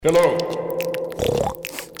Hello.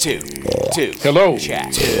 Two. Hello.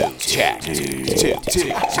 Chat.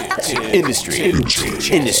 Industry.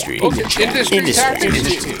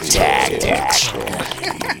 Tactics.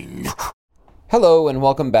 Hello and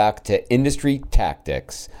welcome back to Industry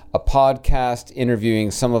Tactics, a podcast interviewing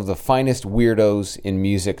some of the finest weirdos in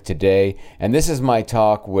music today. And this is my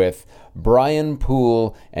talk with Brian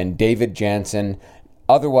Poole and David Jansen,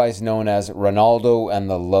 otherwise known as Ronaldo and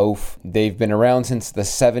the Loaf. They've been around since the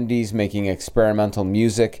 70s making experimental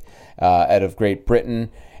music out of Great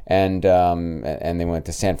Britain. And they went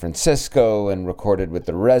to San Francisco and recorded with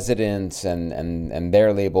the Residents and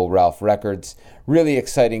their label, Ralph Records. Really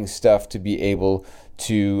exciting stuff to be able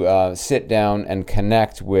to sit down and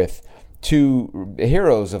connect with two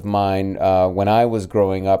heroes of mine when I was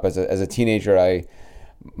growing up as a teenager.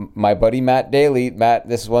 My buddy Matt Daly, Matt,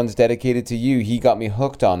 this one's dedicated to you. He got me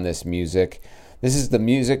hooked on this music. This is the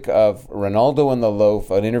music of Ronaldo and the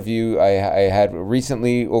Loaf, an interview I had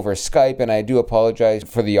recently over Skype, and I do apologize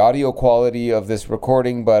for the audio quality of this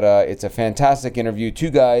recording, but it's a fantastic interview.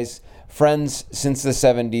 Two guys, friends since the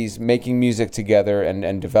 70s, making music together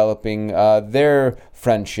and developing their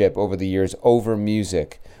friendship over the years over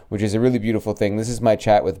music, which is a really beautiful thing. This is my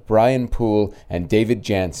chat with Brian Poole and David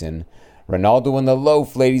Jansen. Ronaldo and the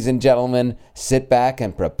Loaf, ladies and gentlemen, sit back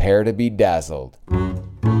and prepare to be dazzled.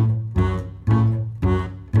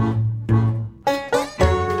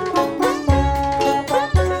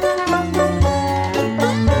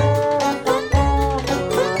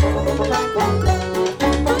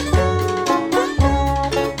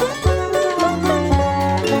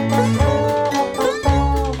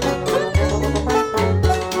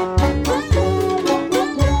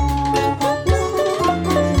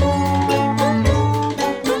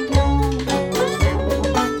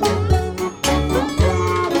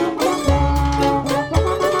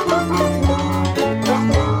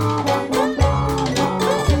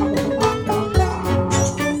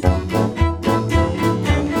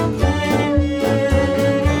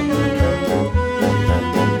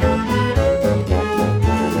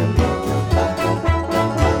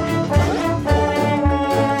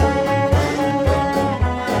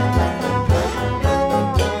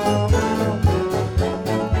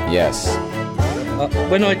 Yes.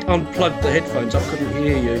 When I unplugged the headphones, I couldn't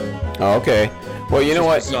hear you. Oh, okay. Well, you know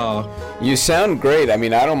what? Bizarre. You sound great. I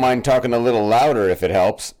mean, I don't mind talking a little louder if it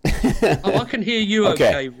helps. Oh, I can hear you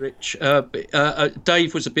okay, Rich.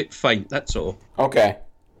 Dave was a bit faint, that's all. Okay.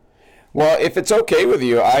 Well, if it's okay with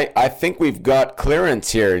you, I think we've got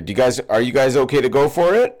clearance here. Are you guys okay to go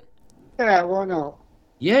for it? Yeah, why not?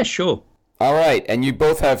 Yeah, sure. All right. And you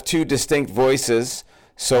both have two distinct voices,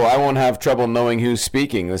 so I won't have trouble knowing who's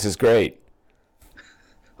speaking. This is great.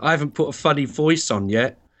 I haven't put a funny voice on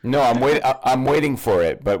yet. No, I'm waiting for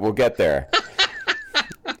it, but we'll get there.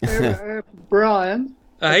 Brian,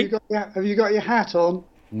 Hey? have you got your hat on?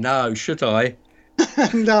 No, should I?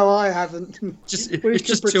 No, I haven't. It's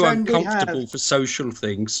just too uncomfortable for social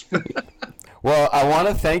things. Well, I want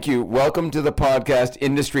to thank you. Welcome to the podcast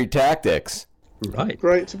Industry Tactics. Right.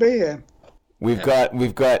 Great to be here. We've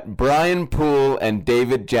got Brian Poole and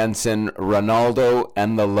David Jansen, Ronaldo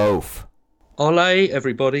and the Loaf. Ole,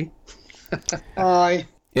 everybody. Hi.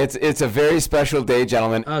 It's a very special day,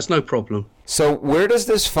 gentlemen. It's no problem. So where does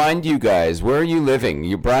this find you guys? Where are you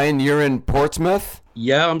living? Brian, you're in Portsmouth?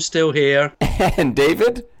 Yeah, I'm still here. And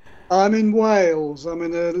David? I'm in Wales. I'm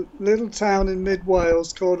in a little town in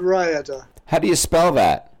mid-Wales called Rhayader. How do you spell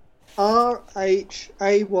that? Rhayader.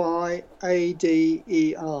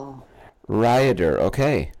 Rhayader,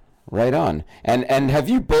 okay. Right on. And have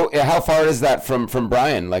you both, how far is that from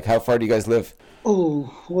Brian? Like, how far do you guys live? Oh,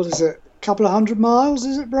 what is it? A couple of 100 miles,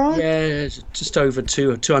 is it, Brian? Yeah, it's just over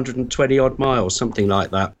 220 odd miles, something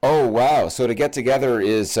like that. Oh, wow. So to get together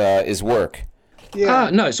is work. Yeah.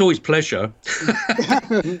 No, it's always pleasure.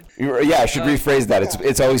 Yeah, I should rephrase that.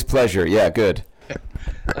 It's always pleasure. Yeah, good.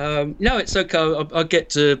 No, it's okay. I get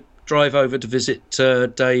to drive over to visit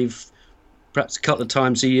Dave perhaps a couple of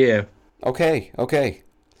times a year. Okay.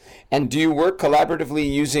 And do you work collaboratively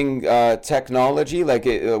using technology? Like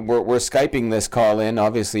we're Skyping this call in,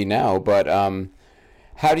 obviously now, but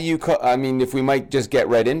how do you? If we might just get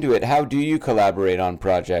right into it, how do you collaborate on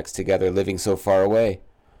projects together, living so far away?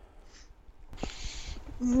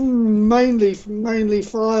 Mainly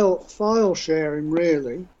file sharing,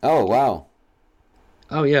 really. Oh wow.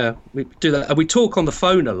 Oh yeah, we do that. We talk on the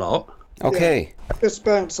phone a lot. Okay. Yeah. Just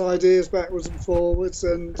bounce ideas backwards and forwards,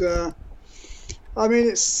 and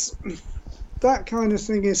it's that kind of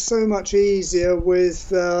thing is so much easier with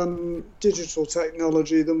digital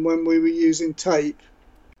technology than when we were using tape.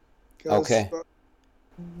 Okay.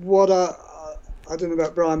 What I don't know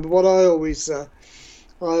about Brian, but what I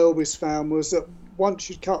always found was that once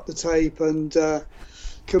you'd cut the tape and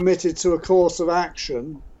committed to a course of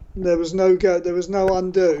action, there was no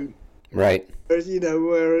undo. Right.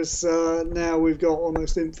 Whereas now we've got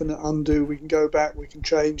almost infinite undo. We can go back, we can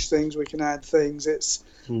change things, we can add things. It's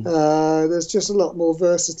there's just a lot more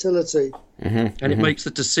versatility. And it makes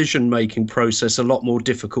the decision-making process a lot more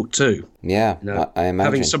difficult too. Yeah, I imagine.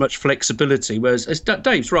 Having so much flexibility. Whereas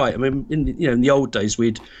Dave's right. I mean, in the old days,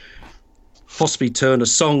 we'd possibly turn a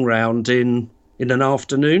song round in an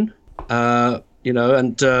afternoon, and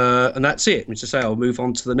that's it. We just say, I'll move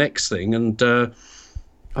on to the next thing. And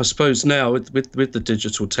I suppose now with the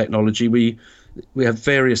digital technology, we have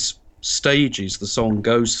various stages the song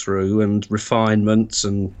goes through, and refinements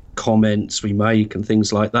and comments we make and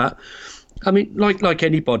things like that. I mean, like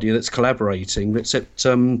anybody that's collaborating, except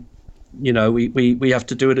we have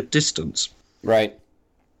to do it at distance. Right.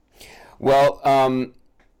 Well,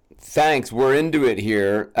 thanks. We're into it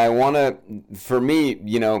here. For me,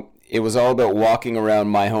 it was all about walking around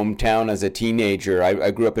my hometown as a teenager. I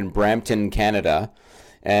grew up in Brampton, Canada,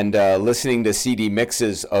 and listening to CD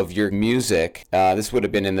mixes of your music. This would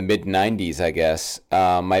have been in the mid-'90s, I guess.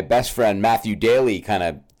 My best friend, Matthew Daly, kind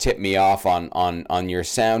of tipped me off on your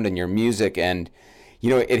sound and your music, and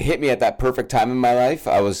it hit me at that perfect time in my life.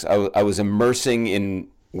 I was immersing in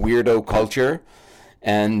weirdo culture,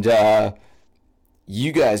 and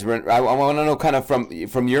you guys were. I want to know kind of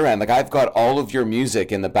from your end. Like, I've got all of your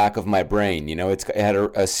music in the back of my brain. It had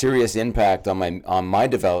a serious impact on my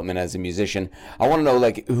development as a musician. I want to know,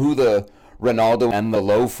 like, who the Ronaldo and the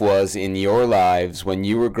Loaf was in your lives when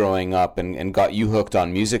you were growing up and got you hooked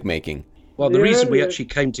on music making. Well, the reason we actually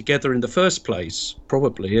came together in the first place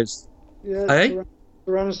probably is...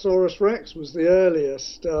 Tyrannosaurus Rex was the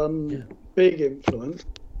earliest big influence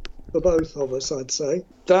for both of us, I'd say.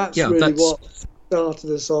 That's what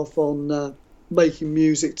started us off on making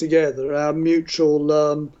music together, our mutual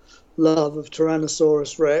love of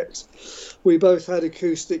Tyrannosaurus Rex. We both had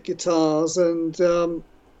acoustic guitars, and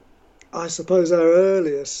I suppose our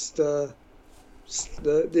earliest...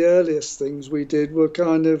 The earliest things we did were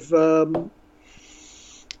kind of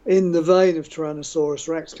in the vein of Tyrannosaurus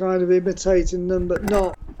Rex, kind of imitating them, but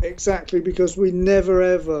not exactly, because we never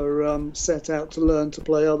ever set out to learn to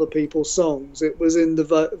play other people's songs. It was in the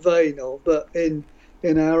vein of, but in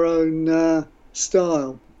our own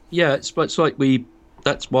style. Yeah, it's like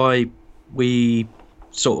that's why we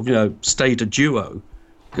sort of stayed a duo,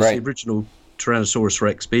 because the original Tyrannosaurus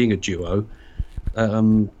Rex being a duo.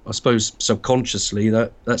 I suppose subconsciously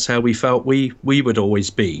that's how we felt we would always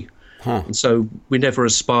be. And so we never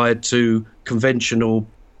aspired to conventional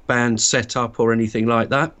band setup or anything like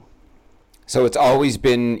that. So it's always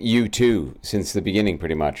been you two since the beginning,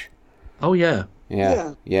 pretty much. Oh yeah.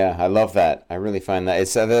 Yeah, I love that. I really find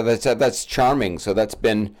that that's charming. So that's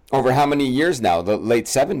been over how many years now? The late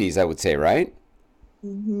 70s, I would say, right?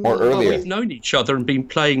 Or earlier. Well, we've known each other and been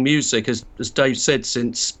playing music, as Dave said,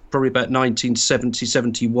 since probably about 1970,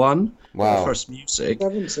 71. Wow. Our first music.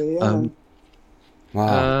 70, yeah.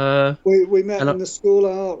 Wow. We met in the school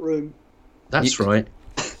art room. That's right.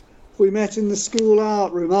 We met in the school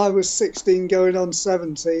art room. I was 16 going on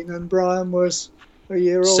 17, and Brian was a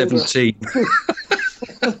year older. 17.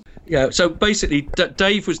 Yeah, so basically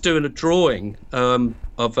Dave was doing a drawing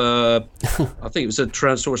of I think it was a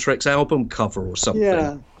Tyrannosaurus Rex album cover or something.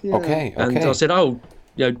 Yeah. Okay. And I said,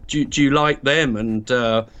 do you like them? And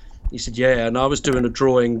he said, yeah. And I was doing a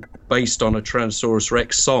drawing based on a Tyrannosaurus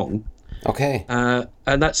Rex song. Okay.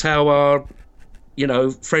 And that's how our,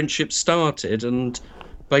 friendship started, and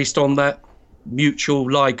based on that mutual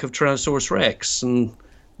like of Tyrannosaurus Rex. And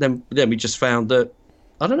then we just found that,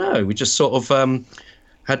 I don't know, we just sort of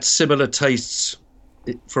had similar tastes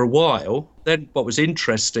for a while. Then what was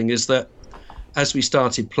interesting is that as we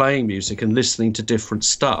started playing music and listening to different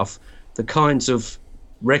stuff, the kinds of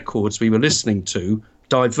records we were listening to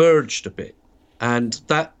diverged a bit. And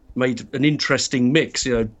that made an interesting mix.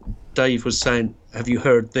 Dave was saying, have you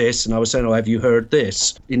heard this? And I was saying, have you heard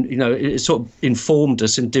this? It sort of informed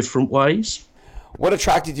us in different ways. What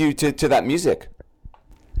attracted you to that music?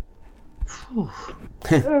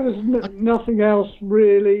 There was nothing else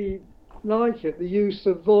really like it. The use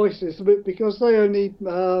of voices, because they only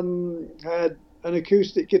had an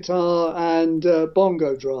acoustic guitar and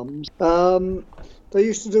bongo drums. They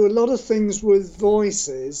used to do a lot of things with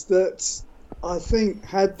voices that I think,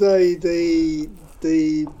 had they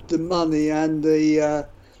the money and the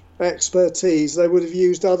expertise, they would have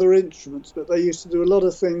used other instruments. But they used to do a lot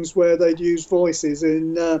of things where they'd use voices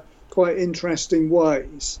in quite interesting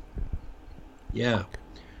ways. Yeah.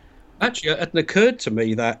 Actually, it hadn't occurred to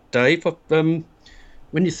me that, Dave.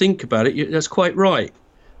 when you think about it, that's quite right.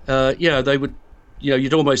 They would,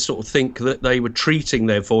 you'd almost sort of think that they were treating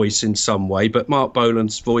their voice in some way, but Mark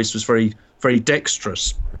Bolan's voice was very, very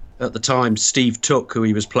dexterous. At the time, Steve Took, who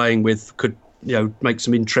he was playing with, could, make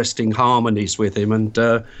some interesting harmonies with him, and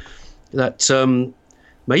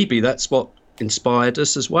maybe that's what inspired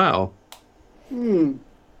us as well.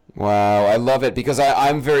 Wow, I love it, because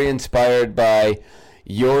I'm very inspired by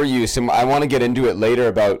your use, and I want to get into it later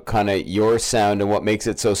about kind of your sound and what makes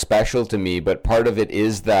it so special to me, but part of it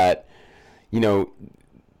is that,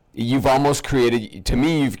 you've almost created, to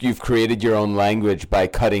me, you've created your own language by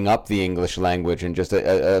cutting up the English language, and just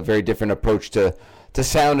a very different approach to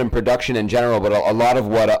sound and production in general. But a lot of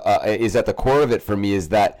what is at the core of it for me is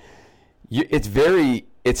that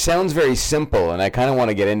it sounds very simple, and I kind of want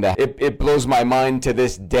to get into it. It blows my mind to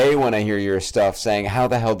this day when I hear your stuff, saying, how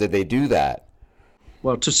the hell did they do that?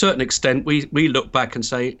 Well, to a certain extent, we look back and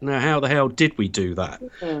say, now, how the hell did we do that?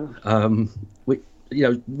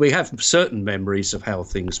 We have certain memories of how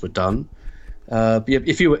things were done.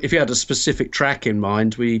 If you had a specific track in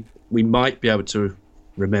mind, we might be able to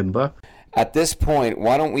remember. At this point,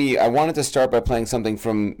 why don't we? I wanted to start by playing something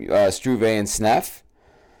from Struve and Snef,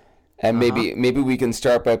 and maybe we can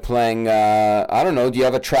start by playing. I don't know. Do you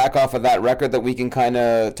have a track off of that record that we can kind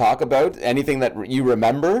of talk about? Anything that you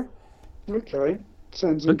remember? Okay,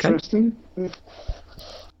 sounds interesting.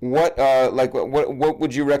 What what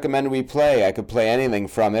would you recommend we play? I could play anything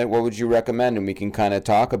from it. What would you recommend, and we can kind of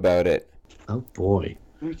talk about it. Oh boy.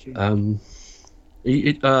 Okay.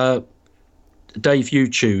 Dave, you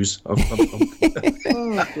choose. Oh,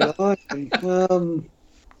 blimey.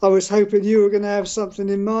 I was hoping you were going to have something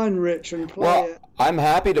in mind, Rich, and play it. I'm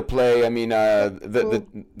happy to play. I mean,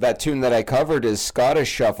 that tune that I covered is Scottish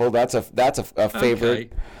Shuffle. That's a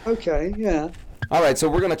favorite. Okay, yeah. All right, so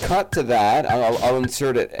we're going to cut to that. I'll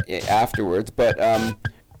insert it afterwards, but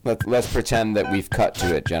let's pretend that we've cut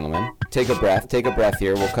to it, gentlemen. Take a breath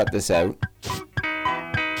here. We'll cut this out.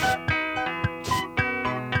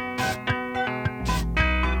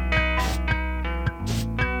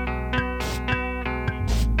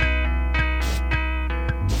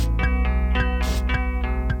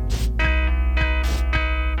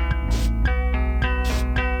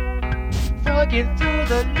 Frogging through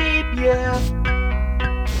the leap year,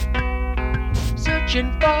 searching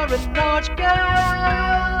for a large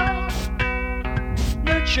girl,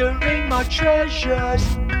 nurturing my treasures,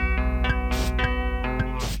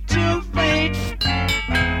 too fleet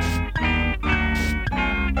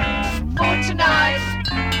for tonight,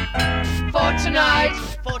 for tonight,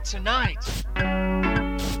 for tonight.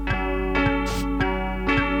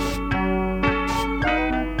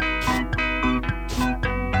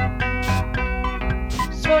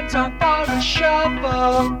 Time for a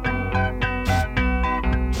shovel,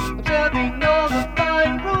 observing all the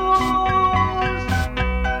fine rules,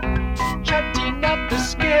 chatting up the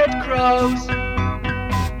scared crows.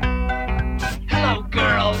 Hello,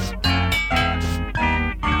 girls.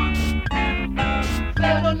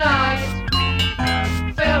 Failed all night,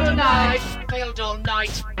 failed all night, failed all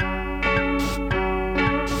night.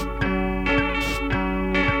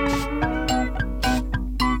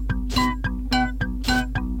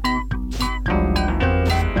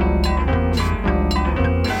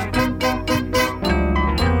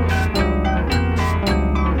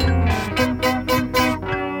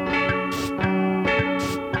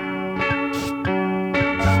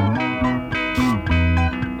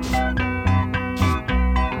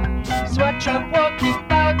 I'm walking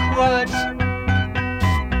backwards,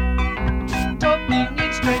 talking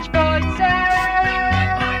in strange voices,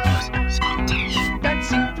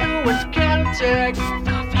 dancing fluent Celtic,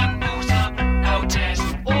 nothing moves up, notice,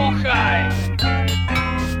 oh hi.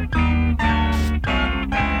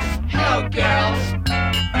 Hello girls,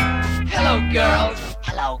 hello girls,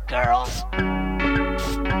 hello girls.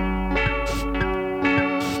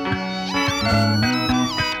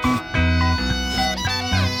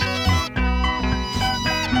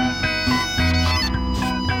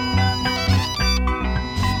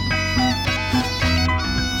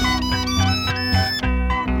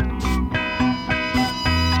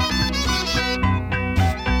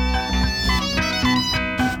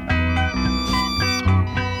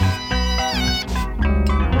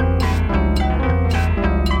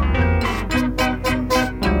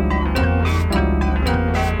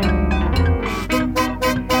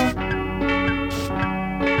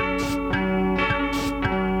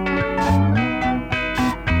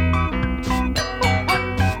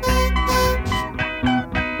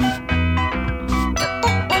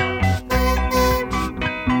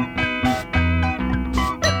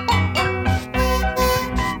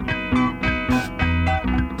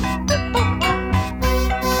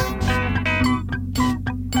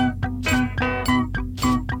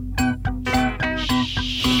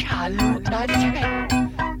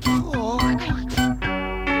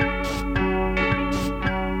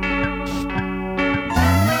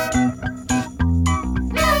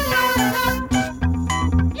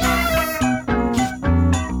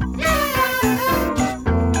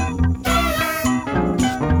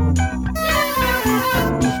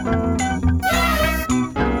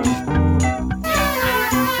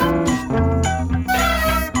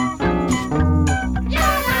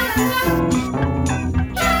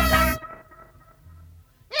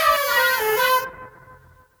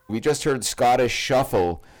 just heard Scottish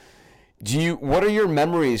Shuffle. What are your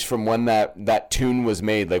memories from when that tune was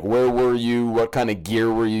made? Like, where were you? What kind of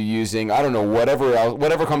gear were you using? I don't know,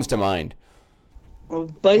 whatever comes to mind. Well,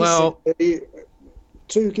 basically,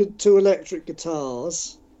 two electric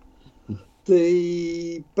guitars.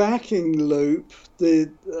 The backing loop,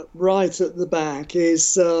 right at the back,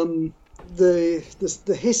 is the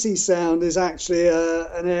hissy sound is actually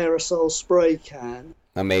an aerosol spray can.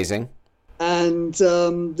 Amazing. And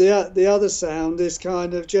the other sound is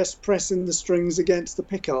kind of just pressing the strings against the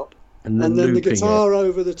pickup. And then the guitar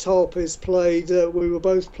over the top is played. We were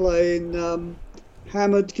both playing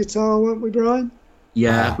hammered guitar, weren't we, Brian?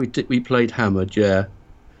 Yeah, we did. We played hammered, yeah.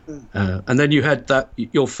 And then you had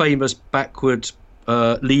your famous backward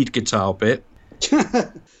lead guitar bit.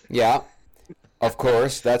 Yeah, of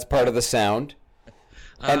course, that's part of the sound.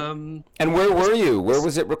 And where were you? Where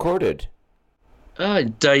was it recorded?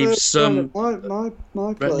 Dave's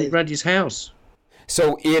my place. Randy's house.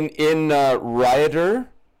 So in Rioter?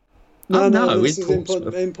 No, this is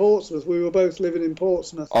in Portsmouth. We were both living in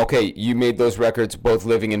Portsmouth. Okay, you made those records both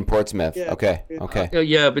living in Portsmouth. Yeah, okay.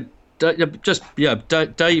 Yeah, but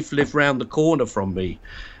Dave lived round the corner from me.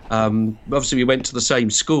 Obviously, we went to the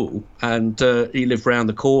same school, and he lived round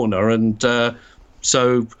the corner, and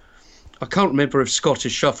so I can't remember if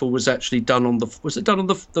Scottish Shuffle was actually done on the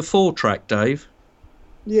 4-track, Dave?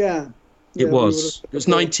 Yeah. It was. It was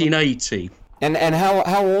 1980. And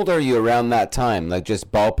how old are you around that time? Like,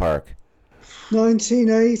 just ballpark?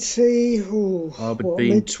 1980. I would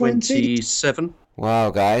be 27.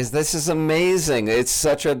 Wow, guys, this is amazing. It's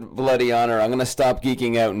such a bloody honor. I'm going to stop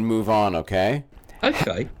geeking out and move on, okay?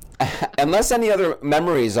 Okay. Unless any other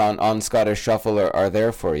memories on Scottish Shuffle are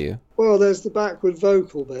there for you. Well, there's the backward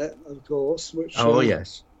vocal bit, of course. Which,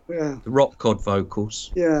 yes. Yeah. The rock cod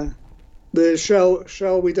vocals. Yeah. The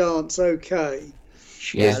Shall We Dance Okay.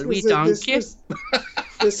 Shall we dance?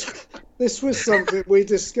 This was something we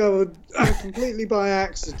discovered completely by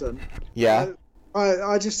accident. Yeah.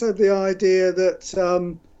 I just had the idea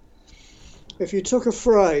that if you took a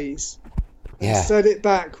phrase and said it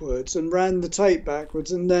backwards and ran the tape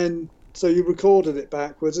backwards, and then so you recorded it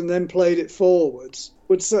backwards and then played it forwards,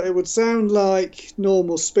 it would sound like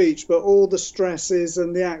normal speech, but all the stresses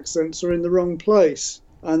and the accents are in the wrong place.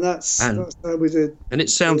 And that's how we did. And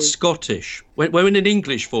it sounds Scottish. When an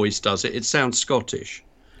English voice does it, it sounds Scottish.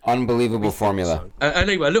 Unbelievable formula. So.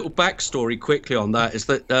 Anyway, a little backstory quickly on that is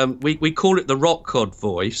that we call it the rock cod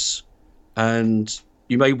voice, and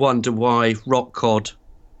you may wonder why rock cod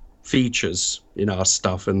features in our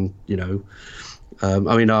stuff, and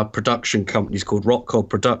our production company's called Rock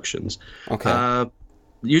Cod Productions. Okay. It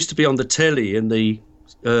used to be on the telly in the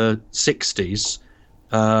 60s.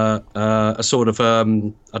 A sort of I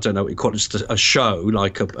don't know what you call it, just a show,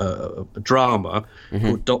 like a drama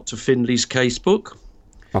called Dr. Finley's Casebook.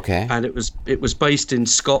 Okay. And it was based in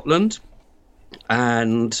Scotland,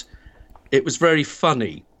 and it was very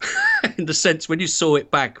funny in the sense when you saw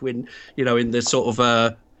it back when in the sort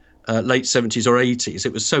of late 70s or 80s,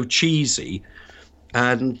 it was so cheesy,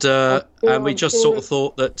 and we just sort of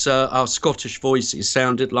thought that our Scottish voices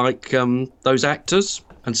sounded like those actors.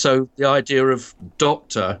 And so the idea of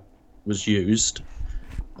doctor was used,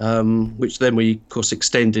 which then we, of course,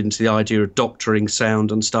 extended into the idea of doctoring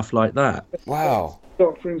sound and stuff like that. Wow.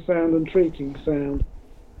 Doctoring sound and treating sound.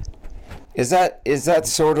 Is that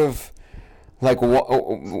sort of like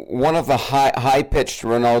one of the high-pitched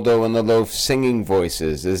Ronaldo and the Loaf singing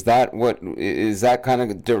voices? Is that kind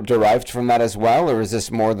of derived from that as well, or is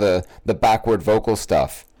this more the backward vocal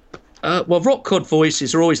stuff? Well, rock cod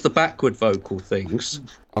voices are always the backward vocal things.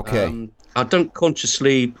 Okay. I don't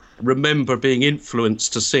consciously remember being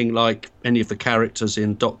influenced to sing like any of the characters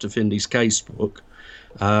in Dr. Finley's Casebook.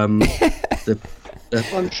 I'm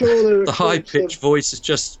sure the high-pitched voice is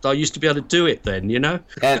just, I used to be able to do it then,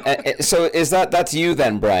 And so that's you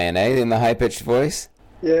then, Brian, in the high-pitched voice?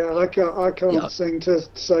 Yeah, I can't sing to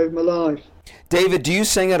save my life. David, do you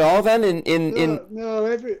sing at all then? No,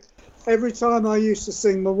 every time I used to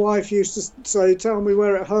sing, my wife used to say, "Tell me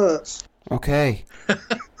where it hurts." Okay.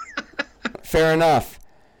 Fair enough.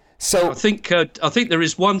 So I think there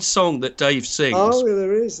is one song that Dave sings. Oh,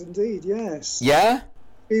 there is indeed, yes. Yeah?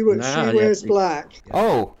 She Wears Black.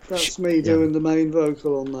 Oh. That's me doing the main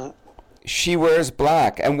vocal on that. She Wears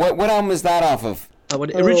Black. And what album is that off of? Well,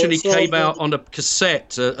 it originally came out on a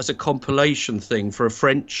cassette as a compilation thing for a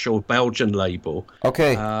French or Belgian label.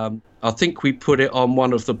 Okay. I think we put it on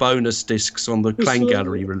one of the bonus discs on the Clang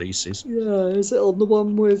Gallery releases. Yeah, is it on the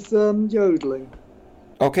one with yodeling?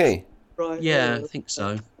 Okay. Right. Yeah, I think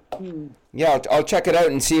so. Yeah, I'll check it out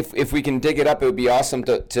and see if we can dig it up. It would be awesome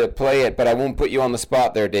to play it, but I won't put you on the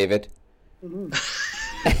spot there, David.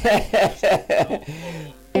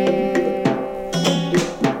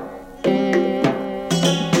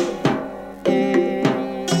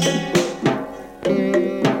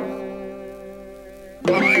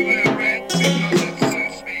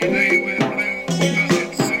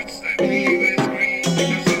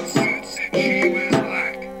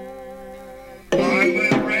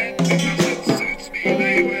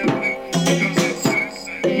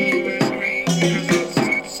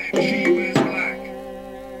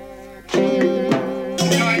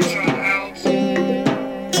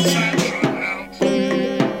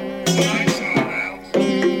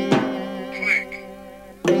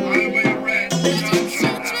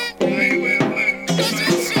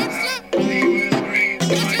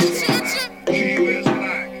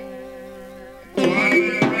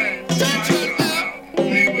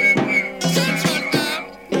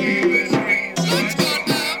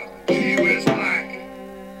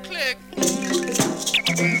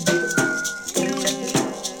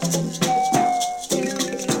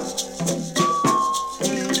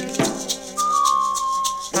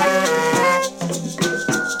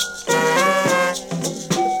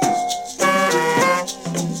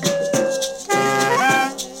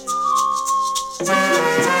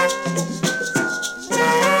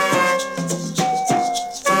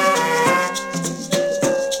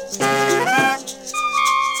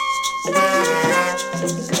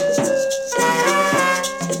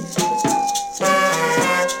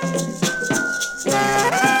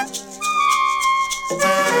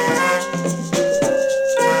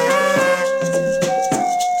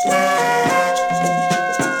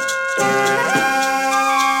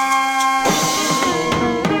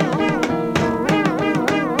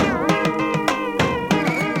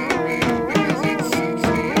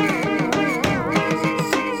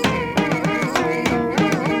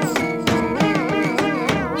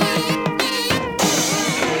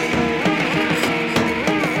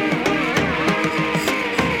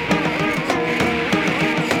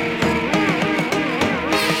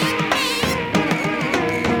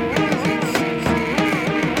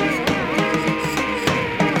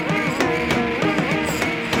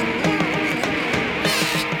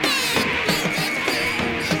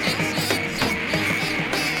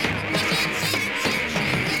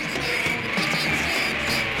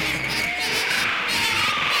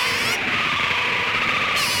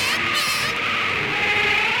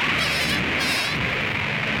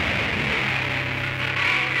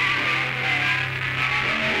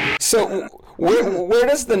 So where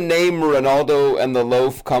does the name Ronaldo and the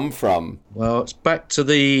Loaf come from? Well, it's back to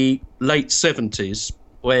the late 70s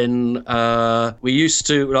when we used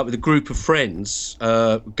to, like with a group of friends,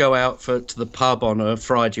 go out to the pub on a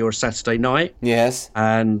Friday or a Saturday night. Yes.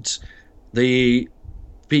 And the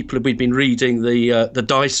people we'd been reading the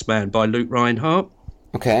Dice Man by Luke Reinhardt.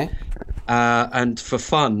 Okay. And for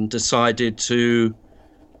fun decided to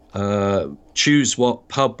choose what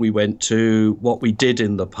pub we went to, what we did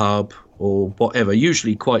in the pub, or whatever,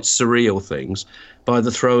 usually quite surreal things, by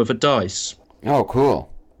the throw of a dice. Oh,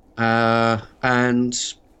 cool. And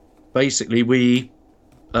basically we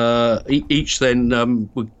each then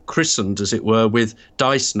were christened, as it were, with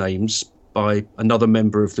dice names by another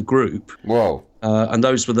member of the group. Whoa. And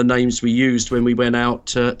those were the names we used when we went out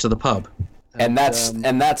to the pub. And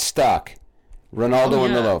that's stuck. Ronaldo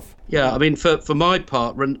and the Loaf. Yeah, I mean, for my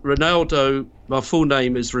part, Ronaldo, my full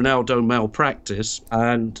name is Ronaldo Malpractice,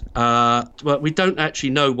 and well, we don't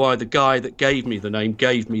actually know why the guy that gave me the name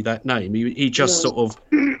gave me that name. He just sort of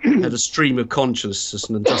had a stream of consciousness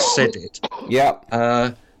and just said it.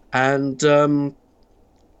 Yeah. And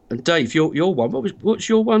Dave, your one. What's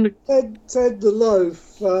your one? Ted the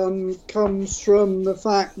Loaf comes from the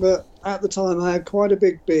fact that at the time I had quite a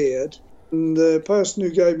big beard. And the person who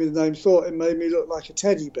gave me the name thought it made me look like a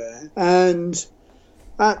teddy bear. And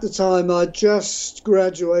at the time, I just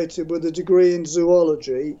graduated with a degree in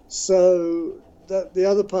zoology. So that the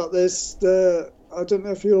other part, there's I don't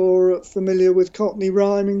know if you're familiar with Cockney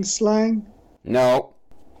rhyming slang. No.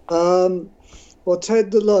 Well,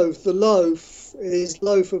 Ted the loaf is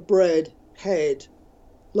loaf of bread, head.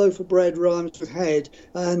 Loaf of bread rhymes with head,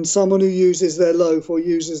 and someone who uses their loaf or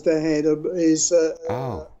uses their head is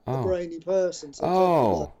a brainy person.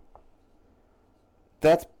 So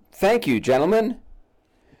thank you, gentlemen.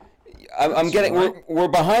 We're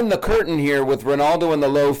behind the curtain here with Ronaldo and the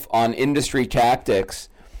Loaf on Industry Tactics.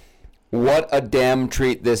 What a damn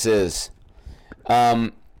treat this is. I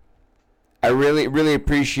really, really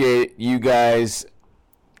appreciate you guys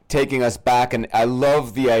taking us back, and I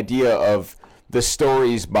love the idea of the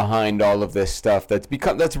stories behind all of this stuff that's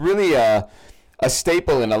really a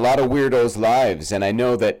staple in a lot of weirdos' lives. And I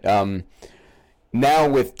know that now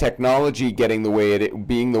with technology being the way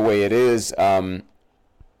it is,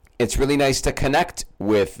 it's really nice to connect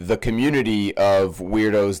with the community of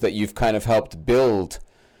weirdos that you've kind of helped build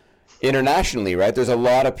internationally, right? There's a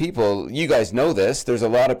lot of people, you guys know this, there's a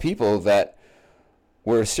lot of people that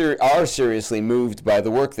are seriously moved by the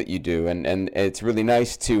work that you do, and it's really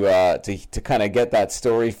nice to kind of get that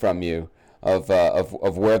story from you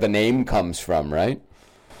of where the name comes from, right?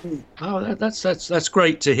 Oh, that's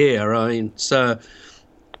great to hear. I mean, so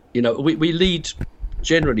we lead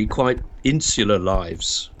generally quite insular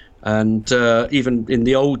lives, and even in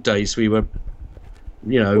the old days, we were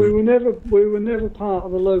never part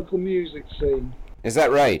of the local music scene. Is that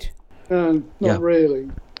right? Not really.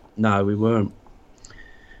 No, we weren't.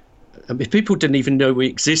 I mean, people didn't even know we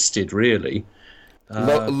existed, really.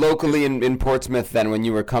 Locally in Portsmouth, then, when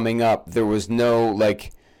you were coming up, there was no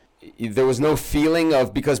feeling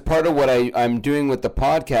of, because part of what I'm doing with the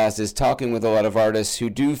podcast is talking with a lot of artists who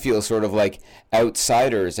do feel sort of like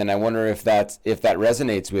outsiders, and I wonder if that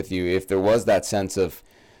resonates with you, if there was that sense of,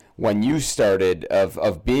 when you started,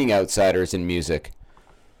 of being outsiders in music.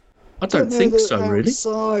 I don't think so, really.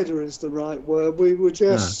 Outsider is the right word. We were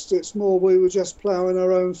just, it's more, we were just ploughing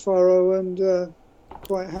our own furrow, and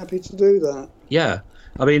quite happy to do that. Yeah.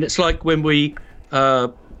 I mean, it's like when we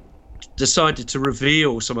decided to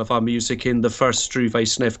reveal some of our music in the first Struve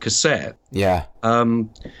Snev cassette. Yeah.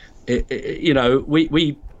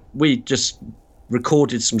 We just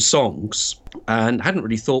recorded some songs and hadn't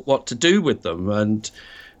really thought what to do with them. And,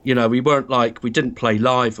 we didn't play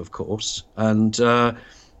live, of course. And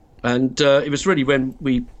it was really when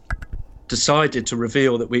we decided to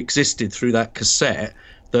reveal that we existed through that cassette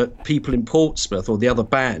that people in Portsmouth or the other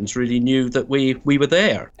bands really knew that we were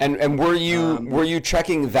there. And were you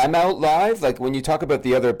checking them out live? Like, when you talk about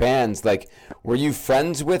the other bands, like, were you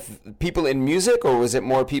friends with people in music, or was it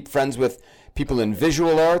more friends with people in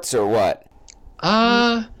visual arts, or what?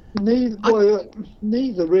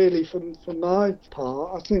 Neither really from my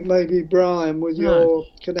part. I think maybe Brian, with your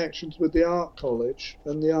connections with the art college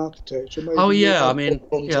and the architecture. Maybe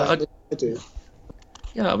I did.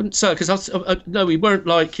 Yeah, I wouldn't say, because no, we weren't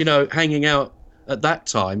hanging out at that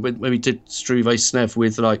time when we did Struve Snev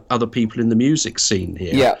with like other people in the music scene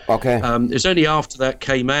here. Yeah, okay. It was only after that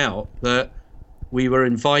came out that we were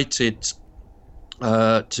invited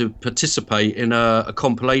to participate in a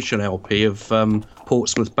compilation LP of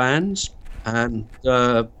Portsmouth bands, and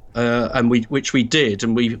which we did,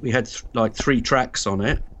 and we had like 3 tracks on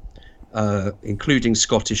it, including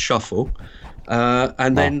Scottish Shuffle,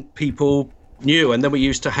 and then people knew, and then we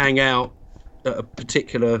used to hang out at a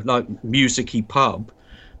particular like musicy pub,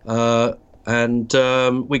 and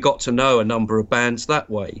we got to know a number of bands that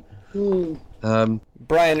way.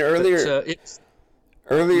 Brian, earlier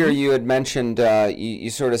you had mentioned,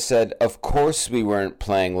 you sort of said, of course we weren't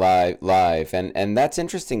playing live, and that's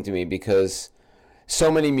interesting to me, because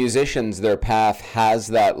so many musicians, their path has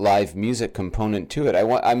that live music component to it.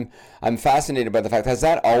 I'm fascinated by the fact, has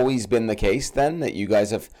that always been the case then, that you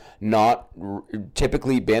guys have not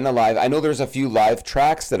typically been alive? I know there's a few live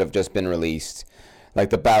tracks that have just been released,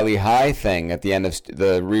 like the Bally High thing at the end of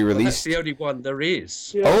the re-release. Well, that's the only one there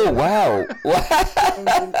is. Yeah. Oh, wow.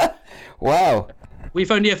 Wow.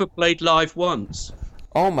 We've only ever played live once.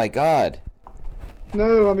 Oh my God.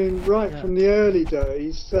 No, I mean, from the early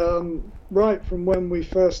days, right from when we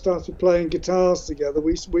first started playing guitars together,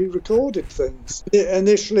 we recorded things.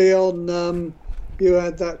 Initially on, you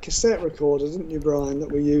had that cassette recorder, didn't you, Brian, that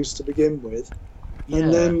we used to begin with? Yeah.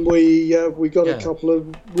 And then we got a couple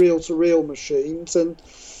of reel-to-reel machines, and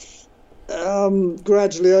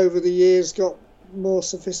gradually over the years got more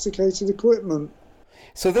sophisticated equipment.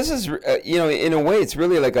 So this is, in a way, it's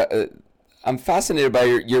really like I'm fascinated by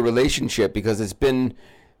your relationship, because it's been,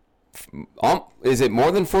 is it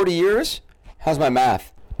more than 40 years? How's my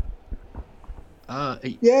math? More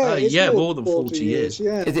than 40 years.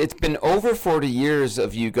 Yeah. It's been over 40 years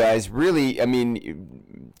of you guys really, I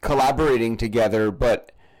mean, collaborating together,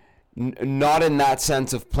 but not in that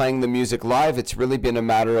sense of playing the music live. It's really been a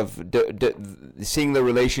matter of seeing the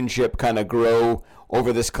relationship kind of grow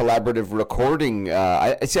over this collaborative recording.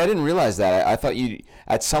 I didn't realize that. I thought you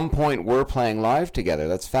at some point were playing live together.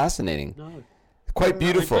 That's fascinating. No. Quite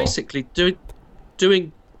beautiful. I mean, basically,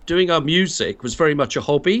 doing our music was very much a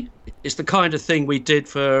hobby. It's the kind of thing we did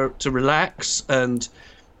to relax. And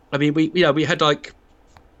I mean, we had like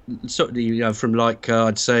certainly from like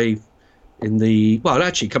I'd say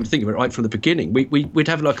actually, come to think of it, right from the beginning, we'd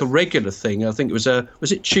have like a regular thing. I think it was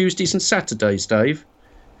it Tuesdays and Saturdays, Dave?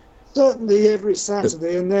 Certainly every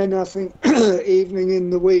Saturday, and then I think evening in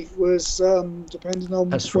the week was depending on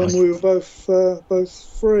That's when right. we were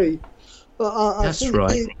both free. But I That's think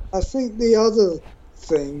right. I think the other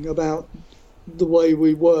thing about the way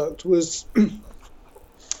we worked was,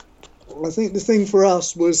 I think the thing for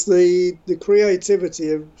us was the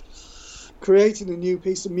creativity of creating a new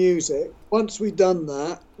piece of music. Once we'd done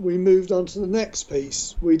that, we moved on to the next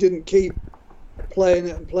piece. We didn't keep playing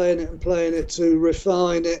it and playing it and playing it to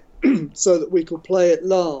refine it so that we could play it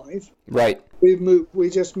live. Right. We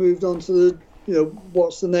just moved on to the,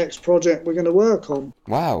 what's the next project we're going to work on.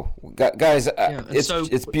 Wow, guys, and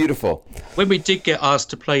it's beautiful. When we did get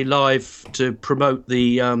asked to play live to promote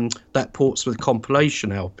the that Portsmouth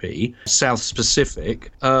compilation LP, South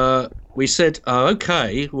Pacific, we said,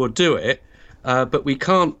 okay, we'll do it, but we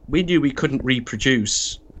can't. We knew we couldn't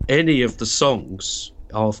reproduce any of the songs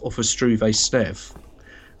of a Struve Snev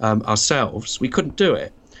ourselves. We couldn't do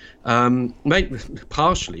it. Maybe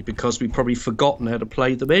partially because we'd probably forgotten how to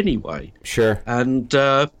play them anyway. Sure. And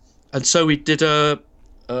so we did an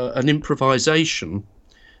improvisation,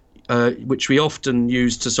 which we often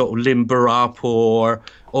use to sort of limber up or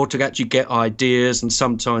to actually get ideas and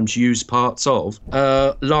sometimes use parts of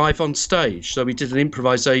live on stage. So we did an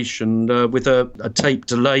improvisation with a tape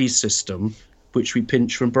delay system, which we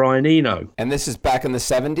pinched from Brian Eno. And this is back in the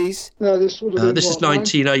 70s? No, this would have been This is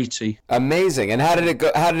 1980. Amazing. And how did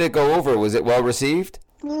it go over? Was it well received?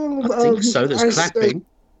 Well, I think so. There's clapping.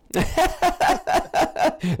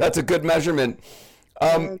 That's a good measurement.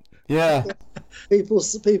 Yeah. People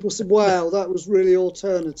said, wow, that was really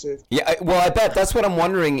alternative. Yeah, well, I bet that's what I'm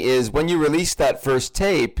wondering is when you released that first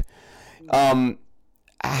tape,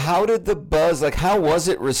 how did the buzz, how was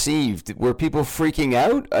it received? Were people freaking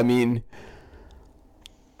out? I mean...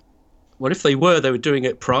 Well, if they were doing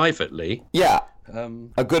it privately. Yeah,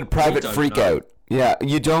 a good private freak out. Yeah,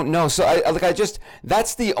 you don't know. So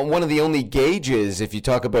that's one of the only gauges, if you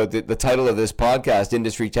talk about the title of this podcast,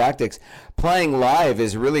 Industry Tactics. Playing live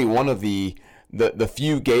is really one of the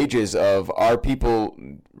few gauges of how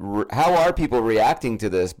are people reacting to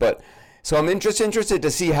this. But so I'm interested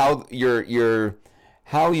to see how your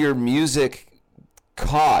music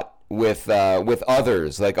caught with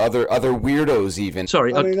others, like other weirdos even.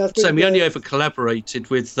 Sorry, I mean, Sam, we only ever collaborated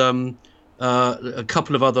with a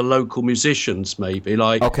couple of other local musicians, maybe,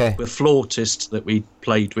 like the flautist that we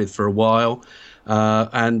played with for a while,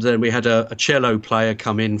 and then we had a cello player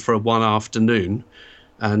come in for one afternoon,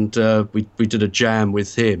 and we did a jam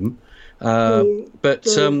with him. But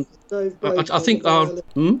Dave I think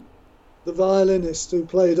the violinist who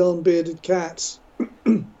played on Bearded Cats.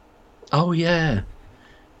 Oh yeah.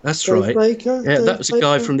 That's Dave right. Baker? Yeah, Dave that was a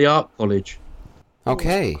guy Baker? from the art college.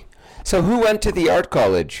 Okay. So who went to the art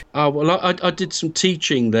college? Oh well, I did some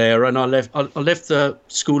teaching there, and I left the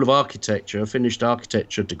School of Architecture, finished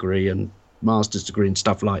architecture degree and master's degree and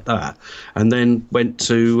stuff like that, and then went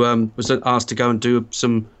to was asked to go and do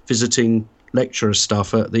some visiting lecturer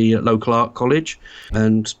stuff at the local art college,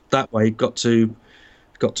 and that way got to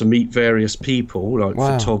meet various people like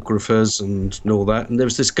photographers and all that. And there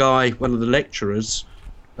was this guy, one of the lecturers.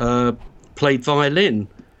 Played violin,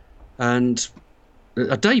 and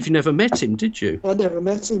Dave, you never met him, did you? I never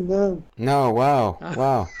met him, no. No,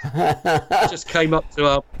 wow. Just came up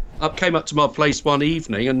to my place one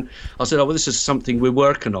evening, and I said, "Oh, well, this is something we're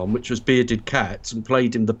working on," which was Bearded Cats, and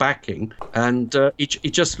played him the backing. And he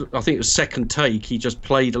just, I think it was second take, he just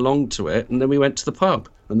played along to it, and then we went to the pub,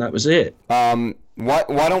 and that was it. Why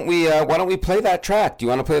don't we play that track? Do you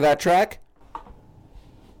want to play that track?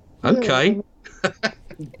 Okay.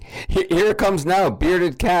 Here it comes now,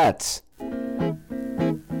 Bearded Cats.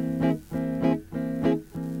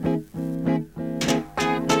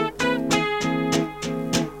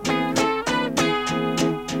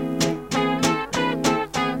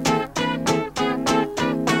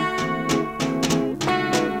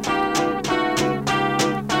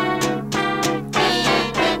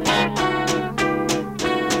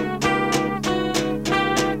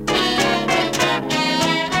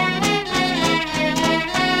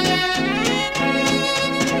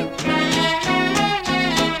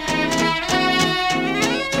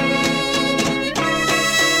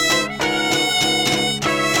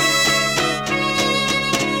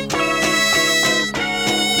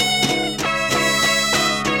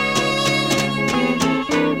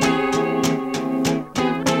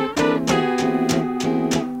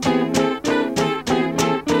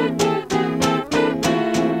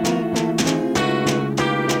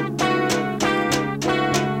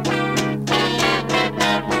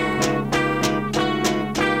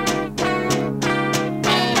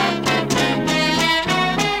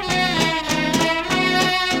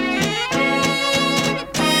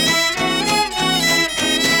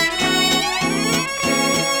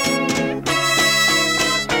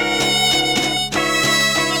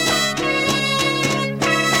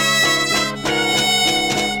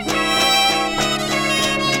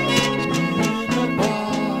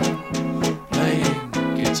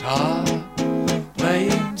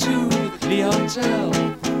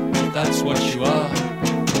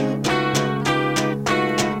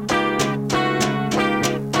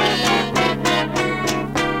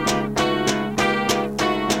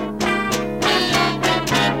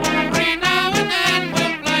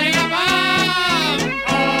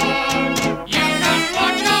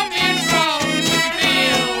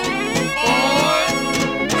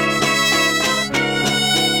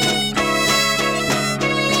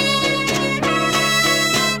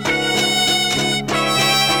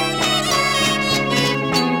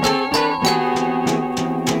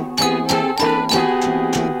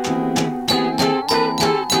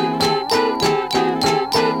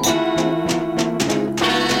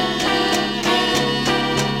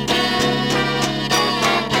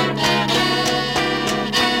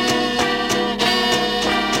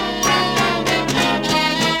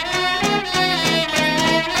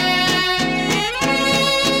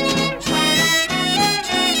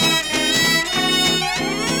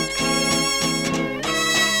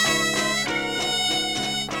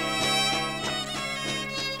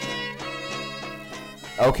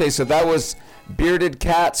 Okay, so that was Bearded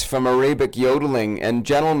Cats from Arabic Yodeling. And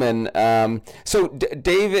gentlemen, so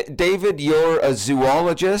David, you're a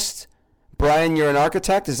zoologist. Brian, you're an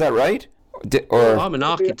architect. Is that right? I'm an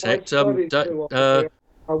architect. I wouldn't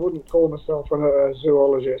call myself a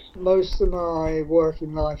zoologist. Most of my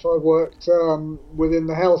working life, I worked within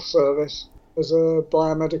the health service as a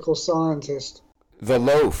biomedical scientist. The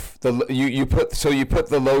loaf. You put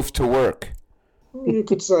the loaf to work. You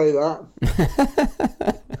could say that.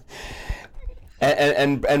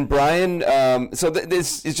 And Brian, so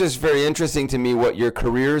this is just very interesting to me what your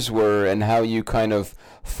careers were and how you kind of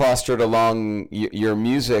fostered along your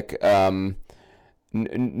music, not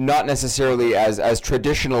necessarily as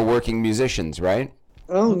traditional working musicians, right?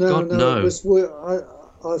 Oh no, God, no. no.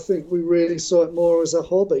 I think we really saw it more as a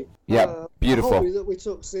hobby. Yeah, beautiful. A hobby that we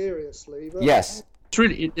took seriously. But Yes. It's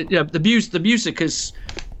really, the music is,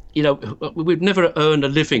 we've never earned a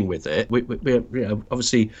living with it. We're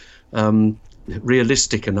obviously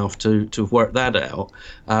realistic enough to work that out.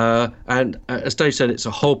 And as Dave said, it's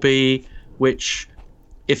a hobby which,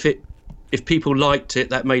 if people liked it,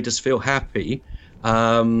 that made us feel happy.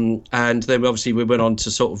 And then obviously we went on to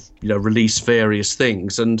sort of release various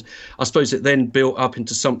things, and I suppose it then built up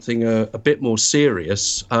into something a bit more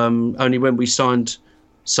serious. Only when we signed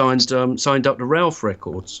up to Ralph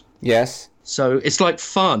Records. Yes. So it's like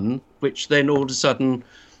fun, which then all of a sudden,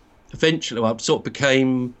 eventually, sort of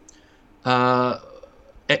became fun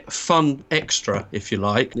extra, if you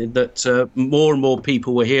like. That more and more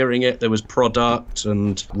people were hearing it. There was product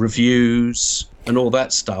and reviews and all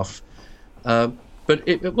that stuff. But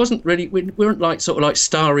it wasn't really. We weren't like sort of like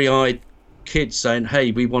starry-eyed kids saying,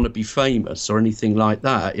 "Hey, we want to be famous" or anything like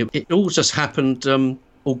that. It all just happened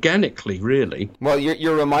organically, really. Well,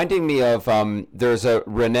 you're reminding me of there's a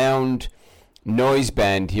renowned noise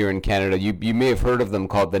band here in Canada. You may have heard of them,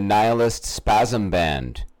 called the Nihilist Spasm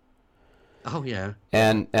Band. Oh yeah.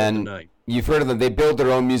 And you've heard of them. They build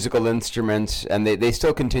their own musical instruments, and they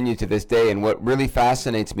still continue to this day. And what really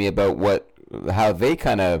fascinates me about how they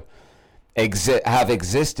kind of have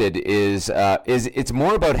existed is it's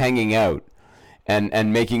more about hanging out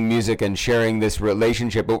and making music and sharing this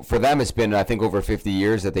relationship. But for them, it's been, I think, over 50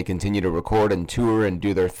 years that they continue to record and tour and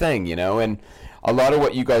do their thing, and a lot of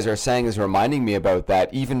what you guys are saying is reminding me about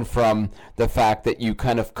that, even from the fact that you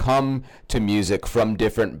kind of come to music from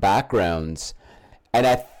different backgrounds. And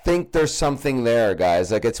I think there's something there,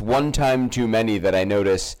 guys. Like, it's one time too many that I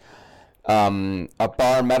notice a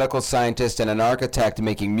biomedical scientist and an architect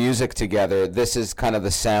making music together. This is kind of the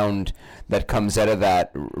sound that comes out of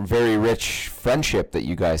that very rich friendship that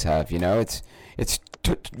you guys have. It's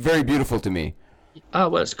very beautiful to me. Oh,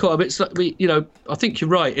 well, it's cool. I mean, it's like I think you're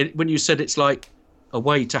right when you said it's like a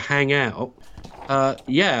way to hang out.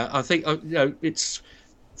 Yeah, I think it's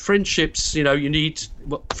friendships. You need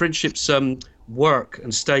friendships work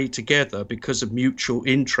and stay together because of mutual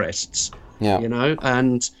interests. Yeah.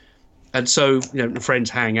 And so, friends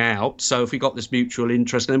hang out. So if we got this mutual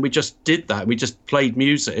interest, and then we just did that. We just played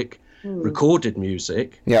music, recorded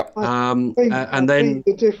music. Yeah. I think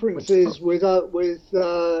the difference is with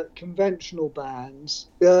conventional bands,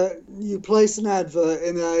 you place an advert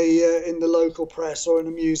in the local press or in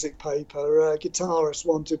a music paper. A guitarist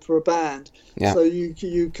wanted for a band. Yeah. So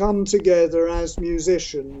you come together as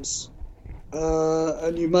musicians.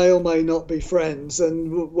 And you may or may not be friends,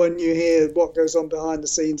 and when you hear what goes on behind the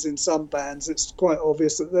scenes in some bands, it's quite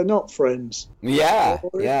obvious that they're not friends. Yeah,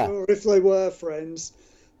 Or if they were friends,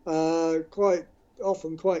 quite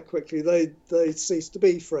often, quite quickly, they cease to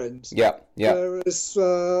be friends. Yeah. Whereas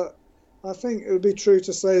I think it would be true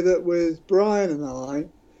to say that with Brian and I,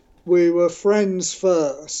 we were friends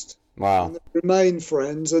first. Wow. And remain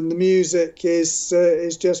friends, and the music is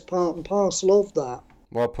just part and parcel of that.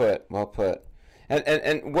 Well put.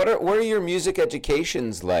 And what are your music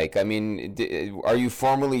educations like? I mean, are you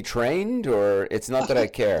formally trained, or it's not that I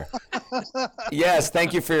care? Yes,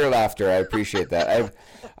 thank you for your laughter. I appreciate that.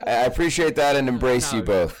 I appreciate that and embrace you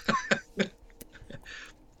both.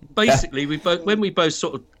 Basically, when we both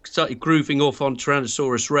sort of started grooving off on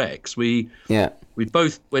Tyrannosaurus Rex, we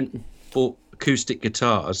both went and bought acoustic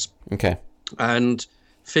guitars. Okay. And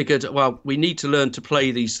figured, well, we need to learn to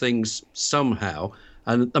play these things somehow.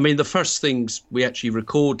 And I mean, the first things we actually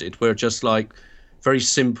recorded were just like very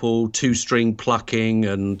simple 2-string plucking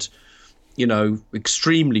and,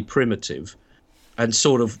 extremely primitive and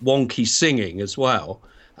sort of wonky singing as well.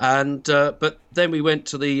 And but then we went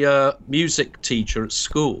to the music teacher at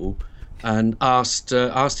school and asked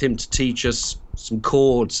him to teach us some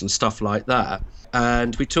chords and stuff like that.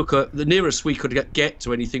 And we took the nearest we could get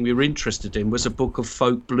to anything we were interested in was a book of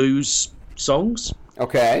folk blues songs.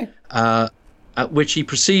 Okay. at which he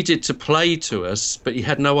proceeded to play to us, but he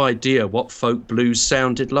had no idea what folk blues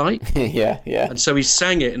sounded like. Yeah. And so he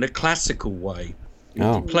sang it in a classical way.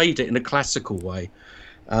 Oh. He played it in a classical way,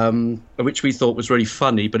 which we thought was really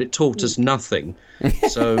funny, but it taught us nothing.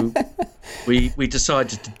 So we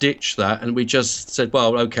decided to ditch that, and we just said,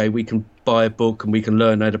 well, okay, we can buy a book and we can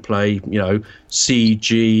learn how to play, C,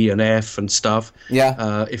 G, and F and stuff.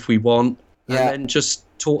 Yeah. If we want, Yeah. and then just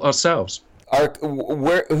taught ourselves.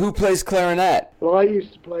 Who plays clarinet? Well, I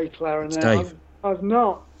used to play clarinet. Dave. I've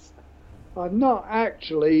not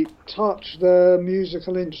actually touched the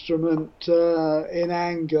musical instrument in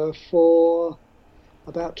anger for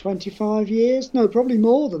about 25 years. No, probably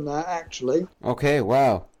more than that, actually. Okay,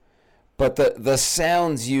 wow. But the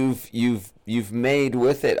sounds you've made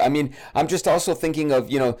with it. I mean, I'm just also thinking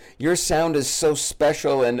of, your sound is so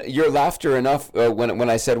special, and your laughter enough when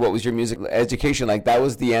I said what was your music education, like that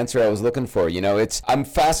was the answer I was looking for. I'm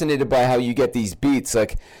fascinated by how you get these beats.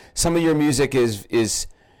 Like some of your music is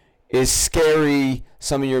scary,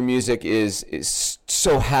 some of your music is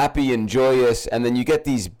so happy and joyous, and then you get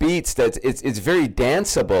these beats that it's very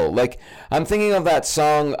danceable. Like I'm thinking of that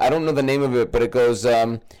song, I don't know the name of it, but it goes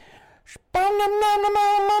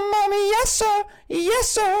yes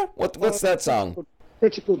sir. What's that song?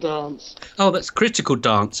 Critical Dance. Oh, that's Critical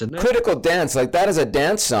Dance, isn't it? Critical Dance, like that is a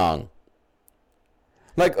dance song.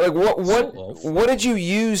 Like what Sort of. what did you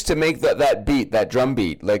use to make that beat, that drum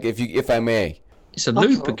beat? Like if I may. It's a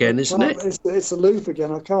loop again, isn't it? It's a loop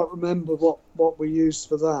again. I can't remember what we used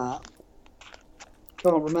for that.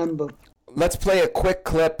 Can't remember. Let's play a quick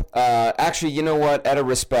clip. Actually, you know what? Out of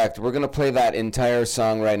respect, we're going to play that entire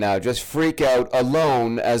song right now. Just freak out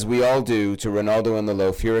alone, as we all do, to Ronaldo and the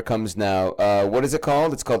Loaf. Here it comes now. What is it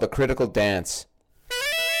called? It's called The Critical Dance.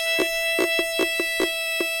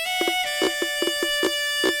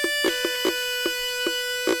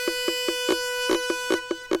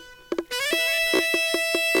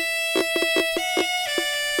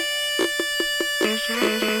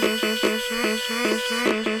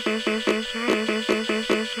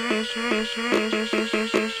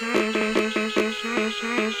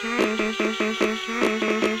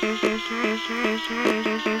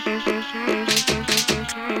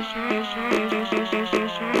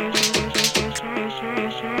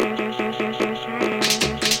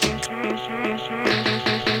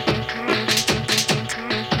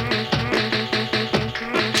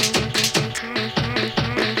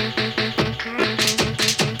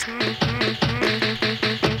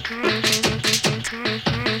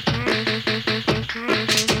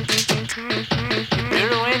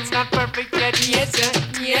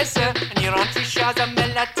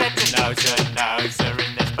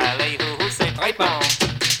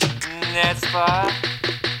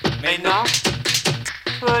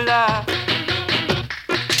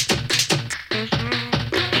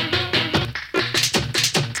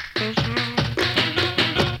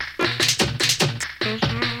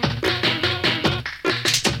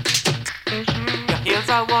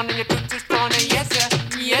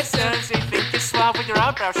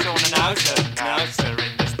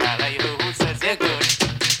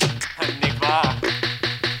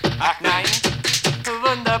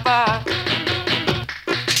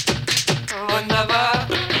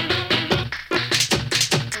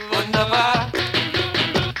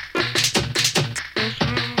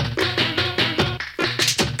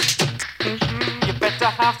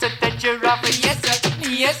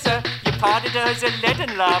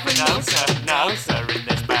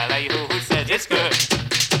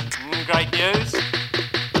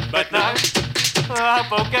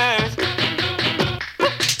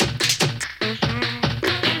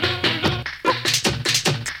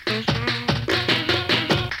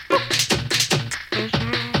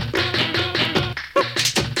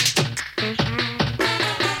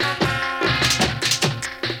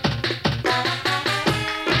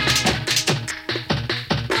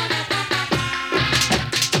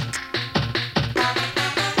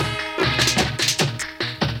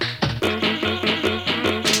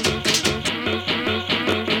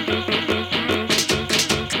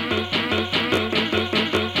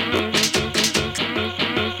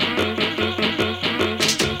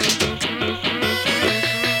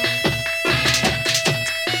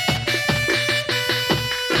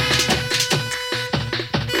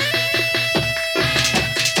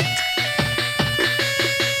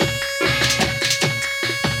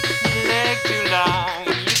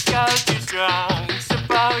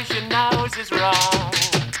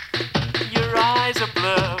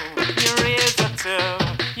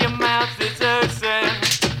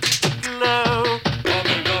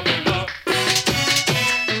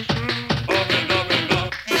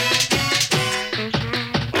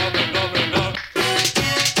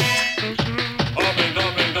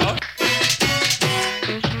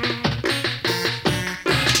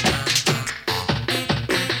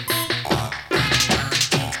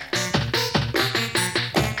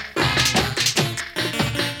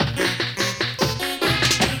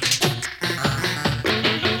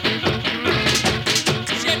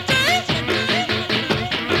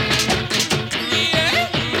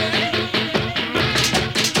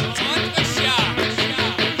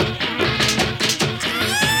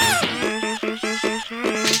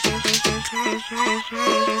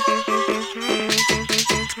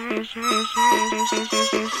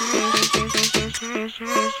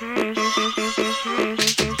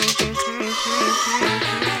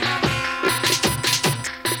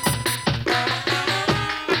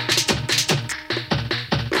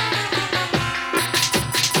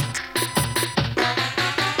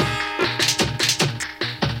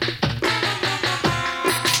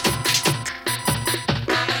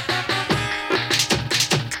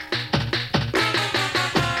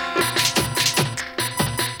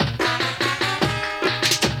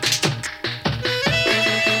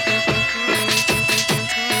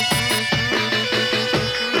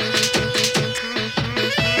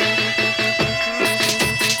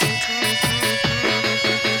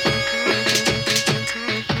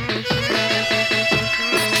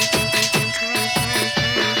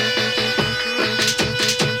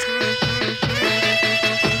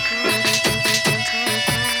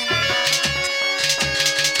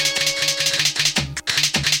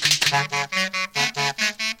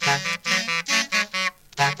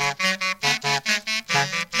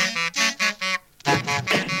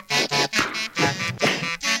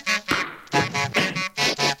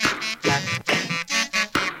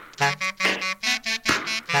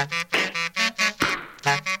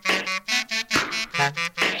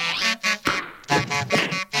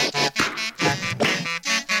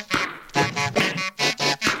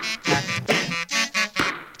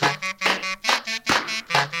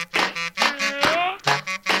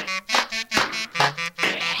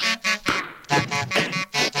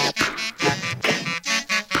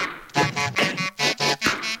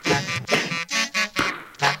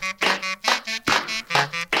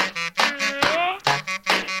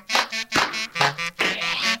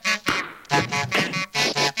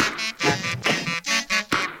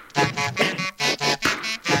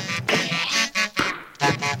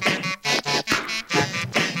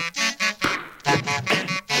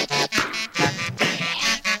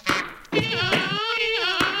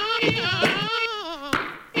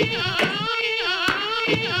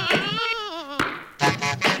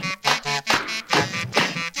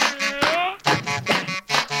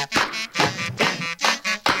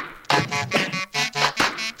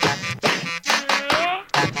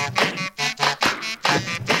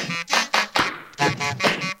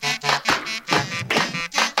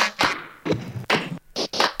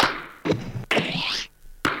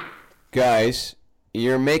 Guys,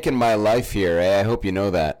 you're making my life here. I hope you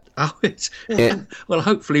know that. Oh, well,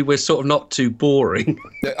 hopefully we're sort of not too boring.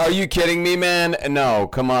 Are you kidding me, man? No,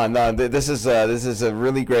 come on. No, this is a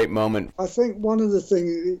really great moment. I think one of the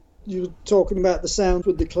things you were talking about the sound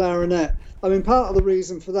with the clarinet. I mean, part of the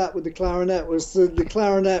reason for that with the clarinet was the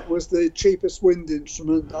clarinet was the cheapest wind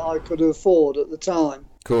instrument that I could afford at the time.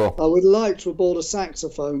 Cool. I would like to have bought a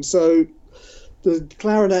saxophone, so the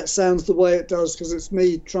clarinet sounds the way it does because it's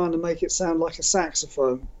me trying to make it sound like a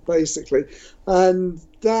saxophone, basically. And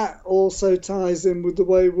that also ties in with the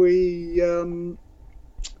way we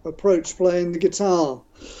approach playing the guitar,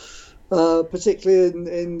 particularly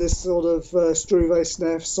in this sort of Struve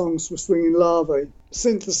Sneff songs for swinging larvae.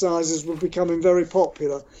 Synthesizers were becoming very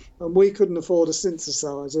popular, and we couldn't afford a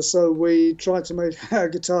synthesizer, so we tried to make our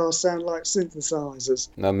guitars sound like synthesizers.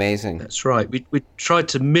 Amazing. That's right. We tried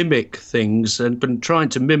to mimic things, and been trying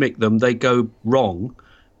to mimic them, they go wrong,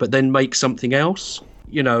 but then make something else.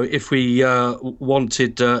 You know, if we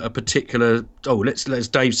wanted a particular, as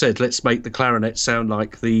Dave said, let's make the clarinet sound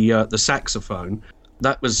like the saxophone.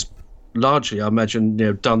 That was largely, I imagine,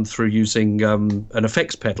 done through using an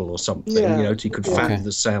effects pedal or something. Yeah. You could fatten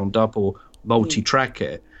the sound up or multi-track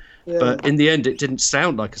it. Yeah. But in the end, it didn't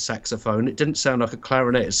sound like a saxophone. It didn't sound like a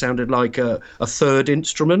clarinet. It sounded like a third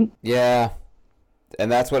instrument. Yeah.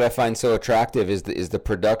 And that's what I find so attractive is the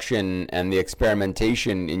production and the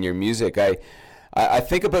experimentation in your music. I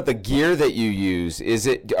think about the gear that you use.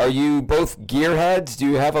 Are you both gearheads? Do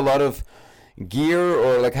you have a lot of gear,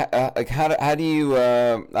 or how do you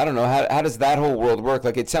I don't know, how does that whole world work?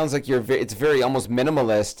 Like, it sounds like it's very almost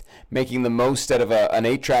minimalist, making the most out of an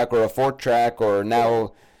 8-track or a 4-track, or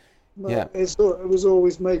now. Well, yeah, it was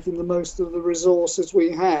always making the most of the resources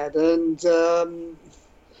we had, and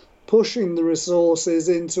pushing the resources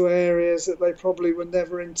into areas that they probably were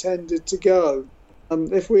never intended to go.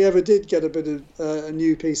 If we ever did get a bit of a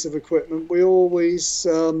new piece of equipment, we always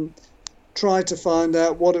try to find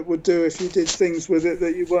out what it would do if you did things with it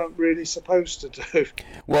that you weren't really supposed to do.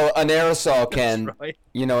 Well, an aerosol can, right.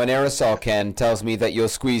 an aerosol can tells me that you'll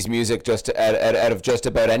squeeze music just out of just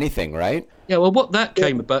about anything, right? Yeah, well, what that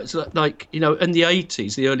came about is like, in the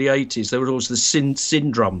 80s, the early 80s, there was always the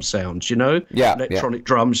syn drum sounds, Yeah. electronic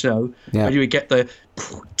drums, Yeah. and you would get the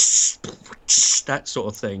that sort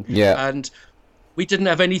of thing. Yeah. And we didn't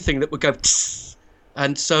have anything that would go. Psst.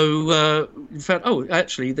 And so we found,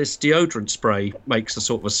 actually, this deodorant spray makes a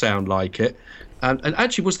sort of a sound like it. And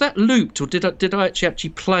actually, was that looped, or did I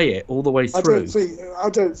actually play it all the way through? I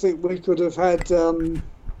don't think we could have had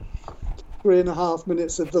 3.5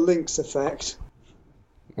 minutes of the Lynx effect.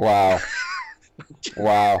 Wow.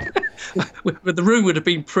 Wow. But the room would have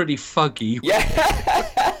been pretty fuggy. Yeah.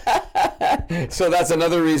 So that's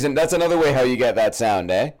another reason. That's another way how you get that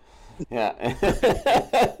sound, eh? Yeah.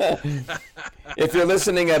 If you're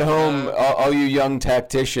listening at home, all you young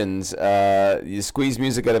tacticians, you squeeze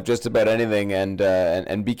music out of just about anything,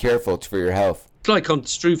 and be careful for your health. Like on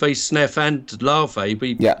Struve, Snef and Larvae,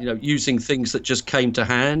 we using things that just came to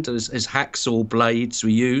hand as hacksaw blades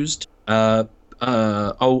we used.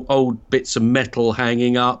 Old bits of metal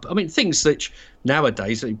hanging up. I mean, things that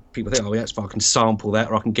nowadays people think, yes, if I can sample that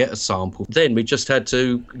or I can get a sample. Then we just had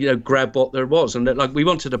to, grab what there was. And like we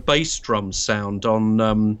wanted a bass drum sound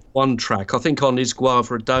on one track. I think on Is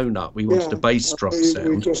Guava a Donut, we wanted a bass drum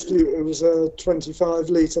sound. It was a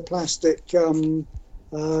 25-litre plastic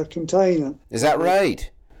container. Is that right?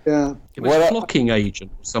 Yeah. It was a flocking agent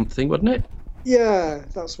or something, wasn't it? Yeah,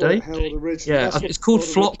 that's what it held originally. Yeah, it's called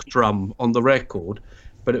Flock Drum on the record,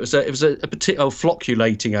 but it was a particular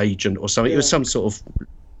flocculating agent or something. Yeah. It was some sort of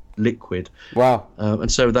liquid. Wow.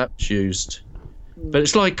 And so that was used. But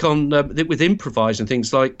it's like on with improvising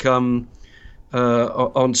things like on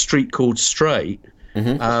Street Called Straight.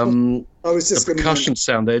 Mm-hmm. I was just a percussion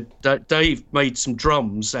sound there. Dave made some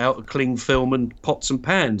drums out of cling film and pots and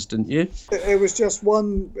pans, didn't you? It was just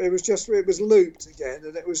one. It was looped again,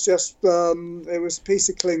 and it was just it was a piece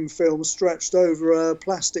of cling film stretched over a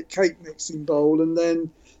plastic cake mixing bowl, and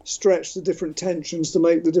then stretched the different tensions to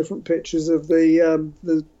make the different pitches of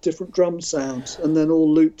the different drum sounds, and then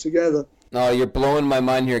all looped together. Oh, you're blowing my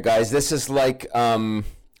mind here, guys. This is like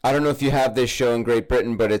I don't know if you have this show in Great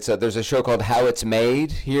Britain, but there's a show called How It's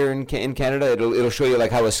Made here in Canada. It'll show you like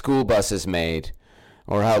how a school bus is made,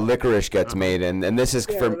 or how licorice gets made, and this is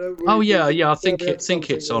for. I think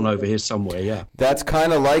it's on over here somewhere. Yeah, that's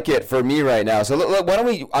kind of like it for me right now. So why don't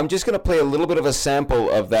we? I'm just gonna play a little bit of a sample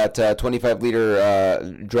of that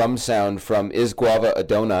 25-liter drum sound from Is Guava a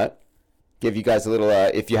Donut. Give you guys a little.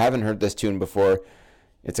 If you haven't heard this tune before,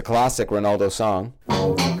 it's a classic Ronaldo song.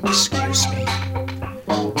 Excuse me.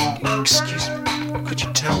 Excuse me, could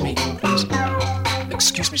you tell me, please?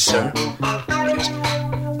 Excuse me, sir, please.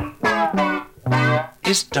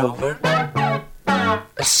 Is Dover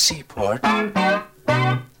a seaport?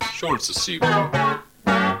 Sure, it's a seaport.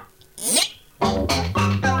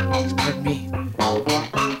 Pardon me,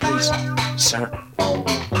 please, sir.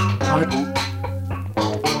 Pardon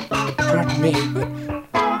me, but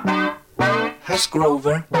has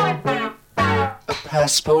Grover a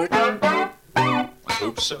passport?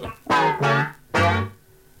 Hope so.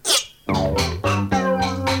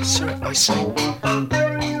 Sir, I say,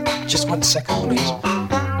 just 1 second, please.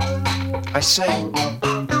 I say,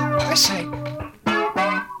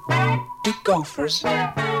 do gophers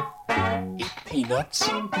eat peanuts?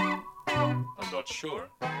 I'm not sure.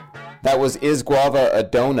 That was Is Guava a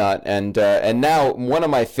Donut, and now one of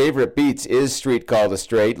my favorite beats is Street Called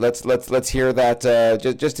Straight. Let's hear that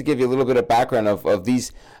just to give you a little bit of background of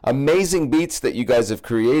these amazing beats that you guys have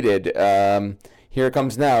created. Here it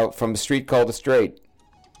comes now from Street Called Straight.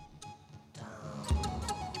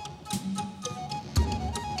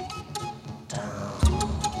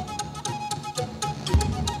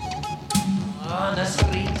 On a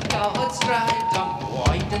street called Straight, I'm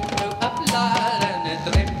wading through a flood, and it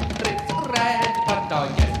drips red, but I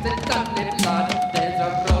guess it's only blood. There's a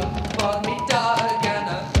roll for me dog, and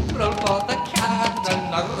a roll for the cat,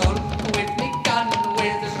 and a roll with me gun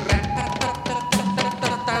with this rat.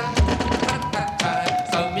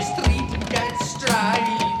 So my street gets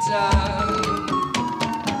straighter.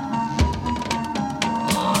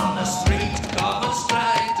 On a street called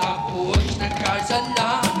Straight, I push the guys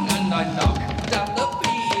along, and I knock down the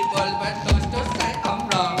people, but those to say I'm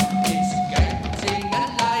wrong. It's getting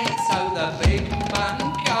late, so the big man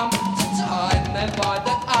comes to tie me by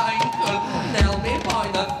the ankle, nail me by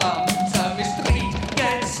the thumb, so my street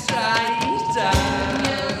gets straighter.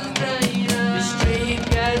 The street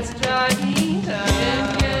gets straighter.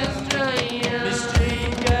 The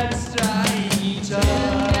street gets straighter.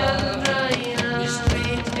 The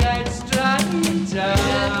street gets straighter.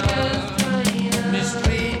 The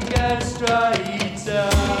street gets straighter.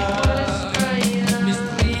 The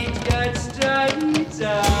street gets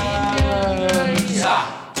straighter.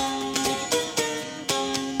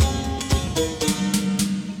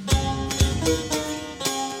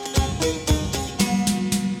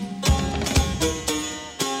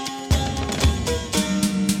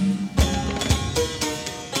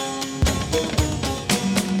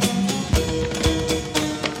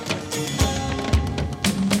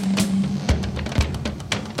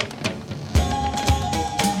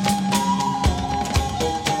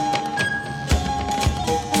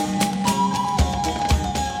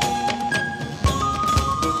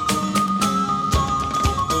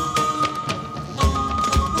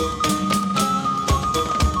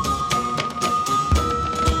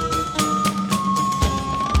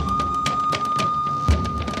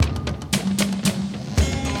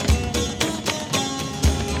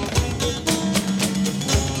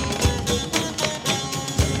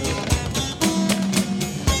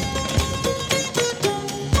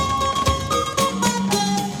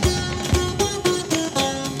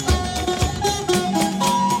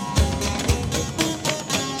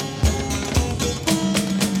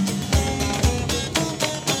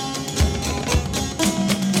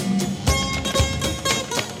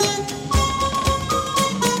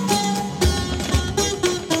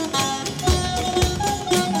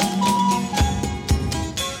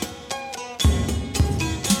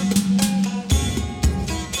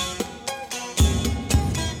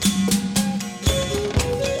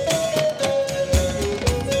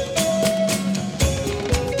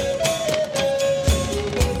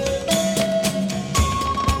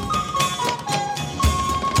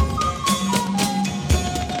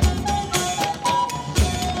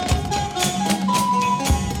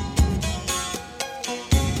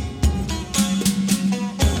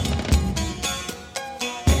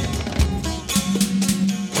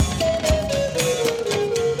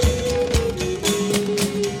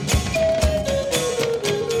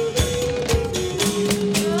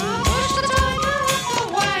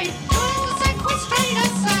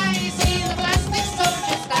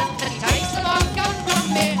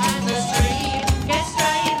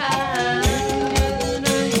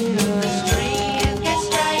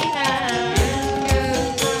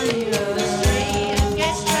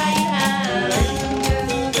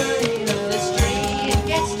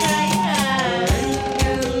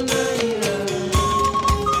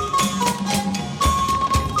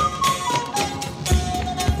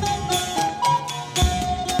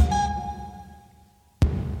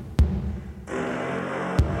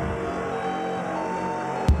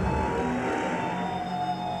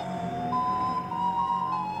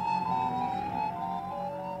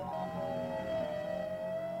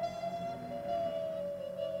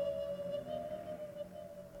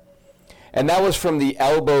 And that was from The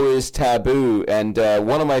Elbow is Taboo, and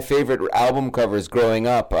one of my favorite album covers growing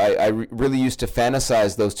up. I really used to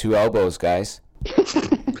fantasize those two elbows, guys. Well,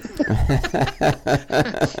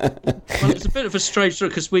 it's a bit of a strange story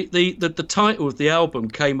because the title of the album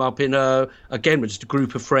came up in with just a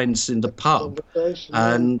group of friends in the pub,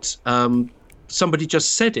 and somebody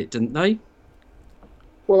just said it, didn't they?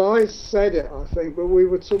 Well, I said it, I think, but we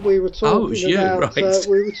were talking it was you, about right.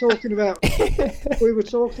 we were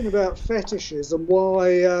talking about fetishes and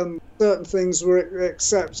why certain things were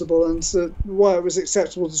acceptable and why it was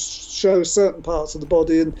acceptable to show certain parts of the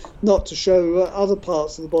body and not to show other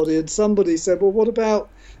parts of the body. And somebody said, well, what about,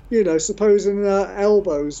 supposing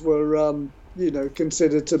elbows were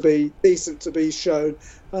considered to be decent to be shown?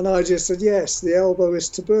 And I just said, yes, the elbow is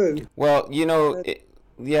taboo. Well,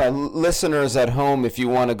 listeners at home, if you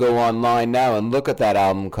want to go online now and look at that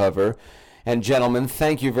album cover, and gentlemen,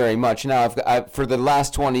 thank you very much. Now, for the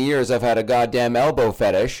last 20 years, I've had a goddamn elbow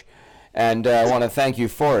fetish, and I want to thank you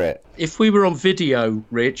for it. If we were on video,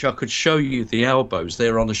 Rich, I could show you the elbows.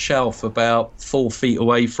 They're on a shelf about 4 feet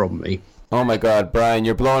away from me. Oh my God, Brian,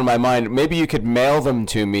 you're blowing my mind. Maybe you could mail them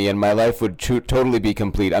to me, and my life would totally be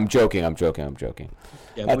complete. I'm joking.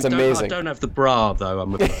 Yeah, That's amazing. I don't have the bra, though,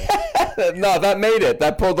 I'm afraid. No, that made it.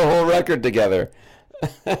 That pulled the whole record together.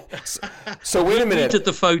 So wait a minute. We did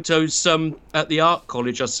the photos at the art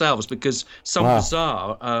college ourselves because Some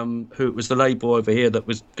Bizarre, who was the label over here that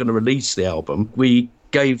was going to release the album, we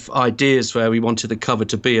gave ideas where we wanted the cover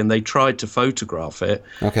to be, and they tried to photograph it.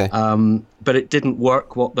 Okay. But it didn't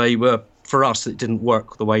work for us, it didn't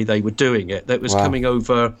work the way they were doing it. That was coming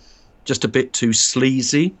over just a bit too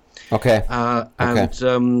sleazy. Okay.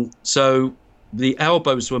 So the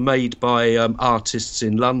elbows were made by artists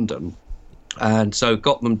in London, and so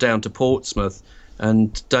got them down to Portsmouth.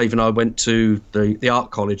 And Dave and I went to the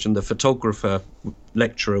art college, and the photographer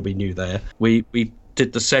lecturer we knew there. We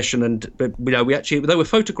did the session, and they were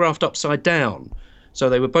photographed upside down. So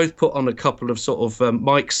they were both put on a couple of sort of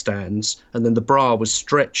mic stands, and then the bra was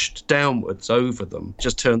stretched downwards over them.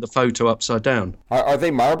 Just turned the photo upside down. Are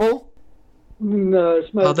they marble? No,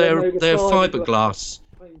 it's made. They're fiberglass.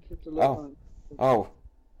 Oh,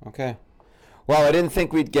 okay. Well, I didn't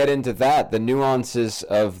think we'd get into that. The nuances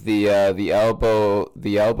of the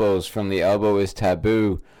elbows from The Elbow is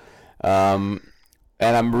Taboo, and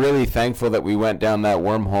I'm really thankful that we went down that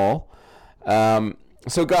wormhole.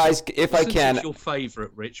 So, guys, if I can, your favourite,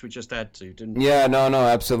 Rich, we just had to, didn't we? Yeah, no,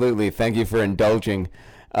 absolutely. Thank you for indulging.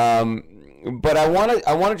 But I want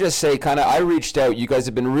to just say, I reached out. You guys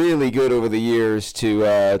have been really good over the years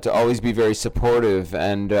to always be very supportive,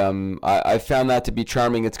 and I found that to be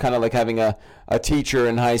charming. It's kind of like having a teacher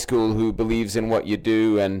in high school who believes in what you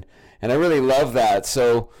do, and I really love that.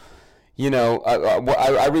 So,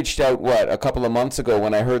 I reached out a couple of months ago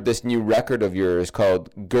when I heard this new record of yours called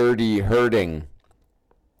Gertie Herding.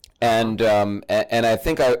 And I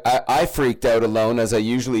think I freaked out alone, as I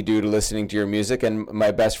usually do, to listening to your music. And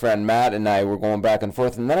my best friend Matt and I were going back and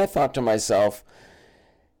forth. And then I thought to myself,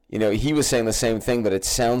 he was saying the same thing, that it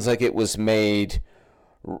sounds like it was made.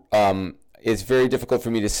 It's very difficult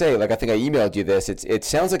for me to say. Like, I think I emailed you this. It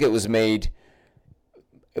sounds like it was made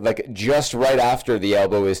like just right after The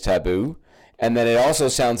Elbow is Taboo. And then it also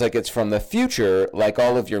sounds like it's from the future, like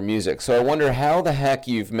all of your music. So I wonder how the heck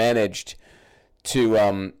you've managed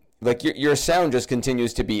to like your sound just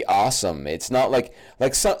continues to be awesome. It's not like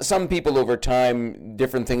some people over time,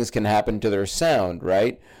 different things can happen to their sound,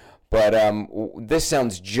 right? But this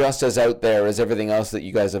sounds just as out there as everything else that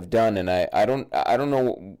you guys have done, and I don't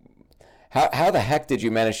know how the heck did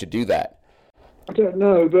you manage to do that? I don't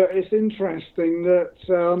know, but it's interesting that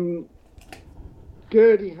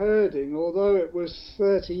Gertie Herding, although it was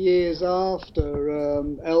 30 years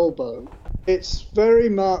after Elbow, it's very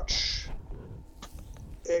much.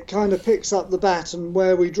 It kind of picks up the baton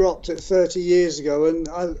where we dropped it 30 years ago, and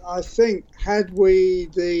I think had we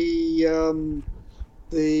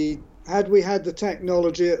had the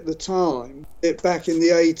technology at the time, back in the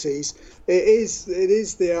 80s, it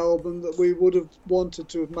is the album that we would have wanted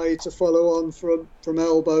to have made to follow on from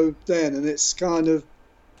Elbow then, and it's kind of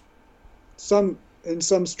in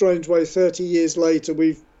some strange way 30 years later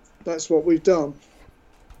that's what we've done.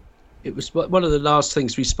 It was one of the last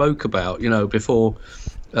things we spoke about, before,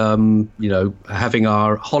 having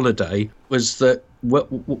our holiday, was that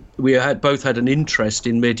we both had an interest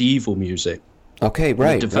in medieval music. Okay,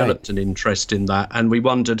 right. We developed an interest in that, and we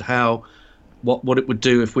wondered what it would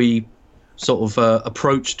do if we sort of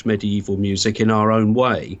approached medieval music in our own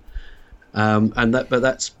way.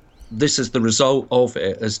 This is the result of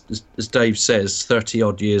it, as Dave says, 30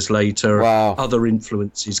 odd years later. Wow. Other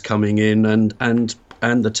influences coming in, and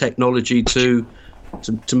and the technology to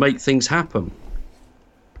make things happen.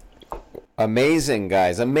 Amazing,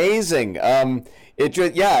 guys, amazing.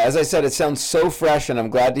 As I said, it sounds so fresh, and I'm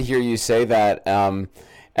glad to hear you say that. And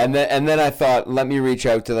then I thought, let me reach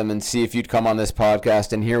out to them and see if you'd come on this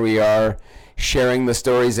podcast, and here we are, sharing the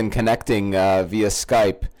stories and connecting via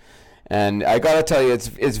Skype. And I gotta tell you,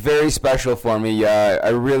 it's very special for me. I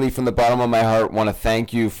really, from the bottom of my heart, want to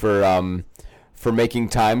thank you for making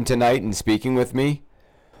time tonight and speaking with me.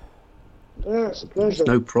 Yeah, it's a pleasure.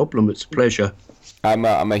 No problem. It's a pleasure. I'm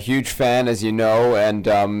a huge fan, as you know, and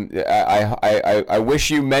I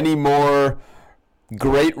wish you many more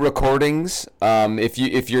great recordings.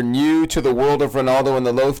 If you're new to the world of Ronaldo and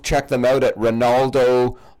the Loaf, check them out at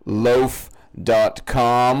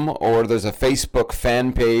RonaldoLoaf.com, or there's a Facebook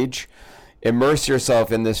fan page. Immerse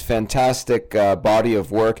yourself in this fantastic body of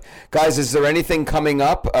work, guys. Is there anything coming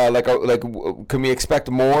up? Can we expect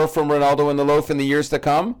more from Ronaldo and the Loaf in the years to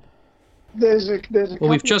come? There's a Well,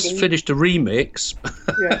 we've just finished a remix.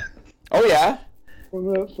 Yeah. Oh yeah.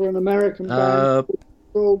 For an American band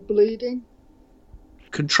called Bleeding.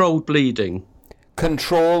 Controlled Bleeding.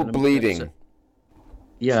 Controlled Bleeding.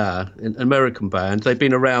 Yeah, an American band. They've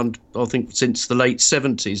been around, I think, since the late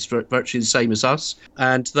 70s, virtually the same as us.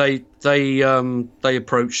 And they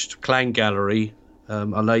approached Clan Gallery, a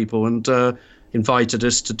label, and invited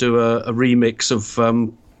us to do a remix of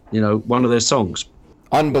one of their songs.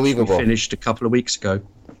 Unbelievable. We finished a couple of weeks ago.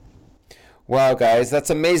 Wow, guys, that's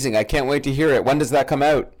amazing. I can't wait to hear it. When does that come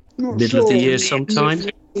out? Middle of the year sometime.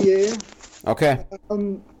 Yeah. Okay.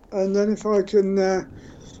 And then if I can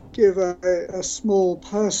give a small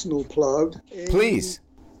personal plug. Please.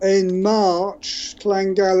 In March,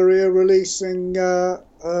 Clan Gallery are releasing a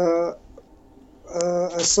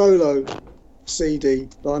solo CD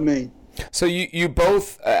by me. So you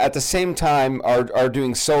both at the same time are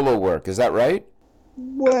doing solo work, is that right?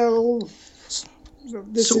 Well,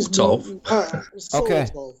 this Sort is of. Okay.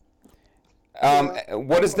 Of.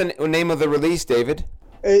 What is the name of the release, David?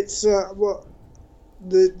 It's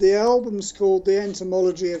the album's called The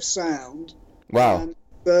Entomology of Sound. Wow. And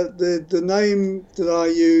the name that I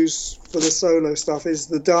use for the solo stuff is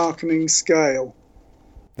The Darkening Scale.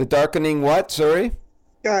 The Darkening what? Sorry?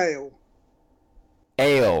 Scale.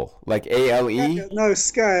 Ale, like A-L-E? No,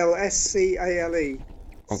 Scale, S-C-A-L-E.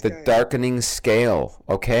 Oh, The Darkening Scale.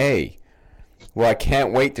 Okay. Well, I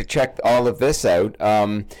can't wait to check all of this out.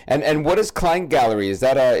 And what is Clan Gallery? Is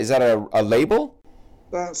that a label?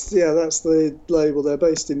 That's the label. They're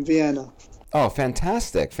based in Vienna. Oh,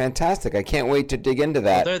 fantastic! I can't wait to dig into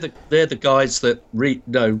that. Well, they're the guys that we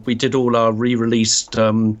did all our re-released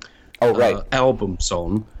albums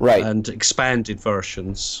on, right, and expanded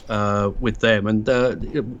versions with them. And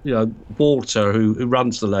Walter, who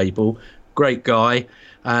runs the label, great guy,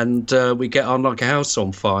 and we get on like a house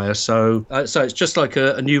on fire. So it's just like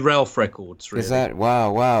a new Ralph Records, really. Is that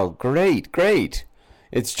wow? Great!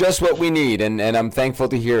 It's just what we need, and I'm thankful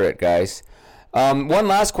to hear it, guys. One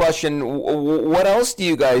last question. What else do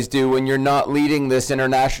you guys do when you're not leading this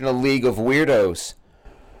international league of weirdos?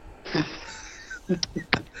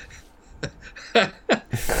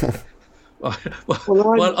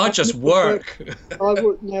 Well, I just work. I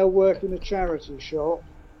would now work in a charity shop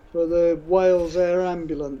for the Wales Air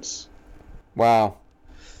Ambulance. Wow.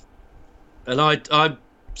 And I'm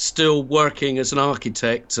still working as an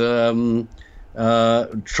architect, trying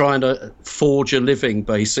to forge a living,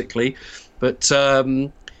 basically. But,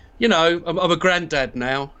 I'm a granddad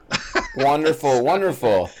now.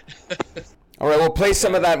 Wonderful. All right, we'll play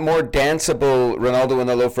some of that more danceable Ronaldo and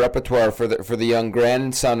the Loaf repertoire for the young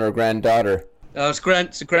grandson or granddaughter.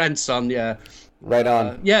 It's a grandson, yeah. Right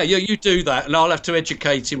on. You do that, and I'll have to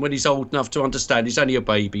educate him when he's old enough to understand. He's only a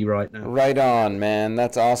baby right now. Right on, man.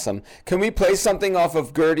 That's awesome. Can we play something off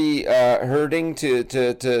of Gertie Herding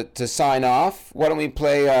to sign off? Why don't we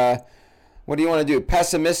play... what do you want to do?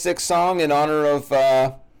 Pessimistic song in honor of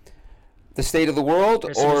the state of the world,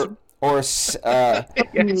 Yes.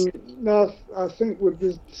 No, I think with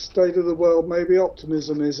the state of the world, maybe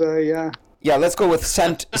optimism is a. Yeah, let's go with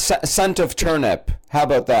scent of turnip. How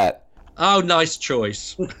about that? Oh, nice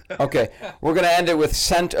choice. Okay, we're gonna end it with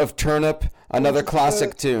Scent of Turnip, another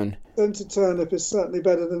classic tune. Scent of Turnip is certainly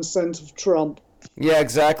better than Scent of Trump. Yeah,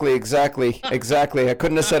 exactly. I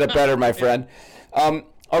couldn't have said it better, my friend.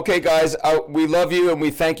 Okay, guys, we love you and we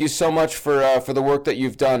thank you so much for the work that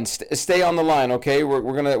you've done. Stay on the line, okay?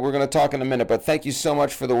 We're gonna talk in a minute, but thank you so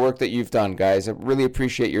much for the work that you've done, guys. I really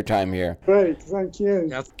appreciate your time here. Great, thank you.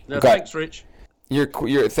 Yeah, thanks, Rich.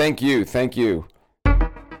 Thank you.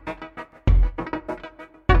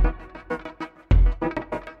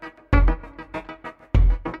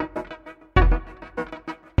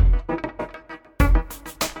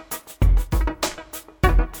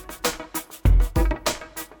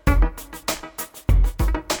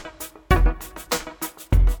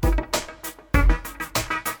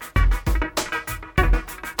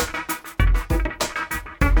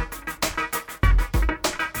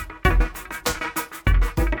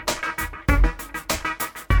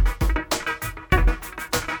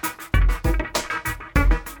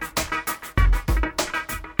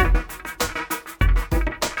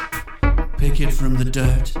 it from the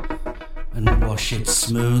dirt and wash it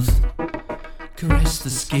smooth. Caress the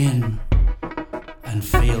skin and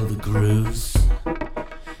feel the grooves.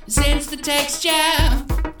 Sense the texture,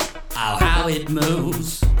 oh how it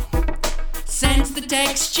moves. Sense the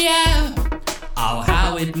texture, oh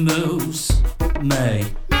how it moves. May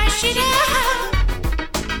mash it up,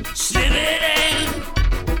 slip it in.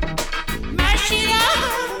 Mash it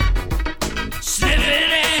up, slip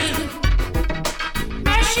it in.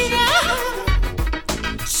 Mash it up,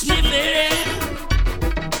 slip it in.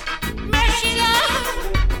 Mash it up,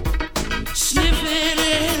 slip it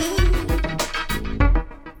in.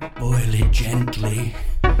 Boil it gently,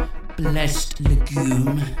 blessed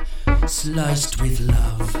legume, sliced with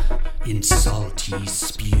love in salty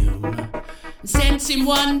spume. Sense in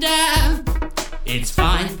wonder, its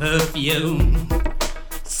fine perfume.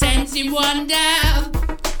 Sense in wonder,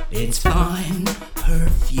 its fine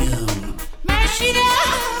perfume. Mash it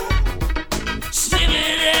up, slip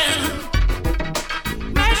it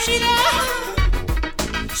in. Mash it up,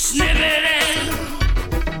 slip it in.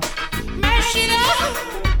 Mash it up,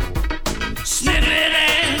 slip it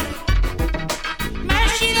in.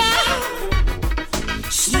 Mash it up,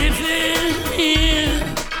 slip it in.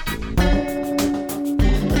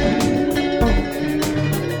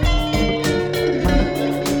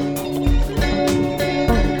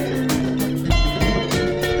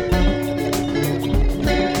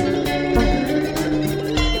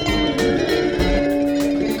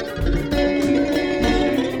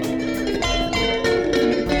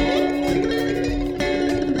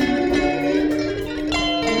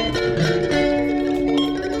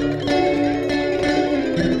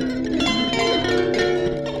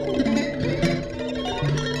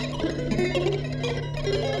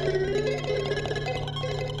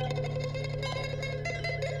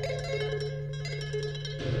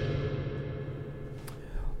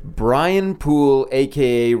 Brian Poole,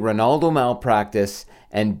 aka Ronaldo Malpractice,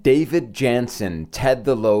 and David Jansen, Ted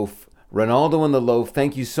the Loaf. Ronaldo and the Loaf,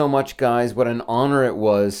 thank you so much, guys. What an honor it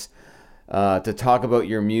was to talk about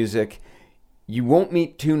your music. You won't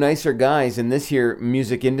meet two nicer guys in this here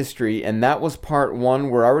music industry, and that was part one.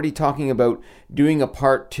 We're already talking about doing a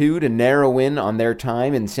part two to narrow in on their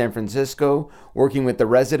time in San Francisco, working with the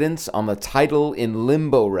Residents on the Title in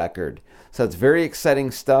Limbo record. So it's very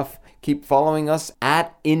exciting stuff. Keep following us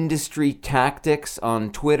at Industry Tactics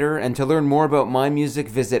on Twitter. And to learn more about my music,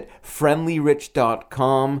 visit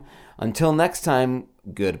friendlyrich.com. Until next time,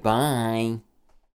 goodbye.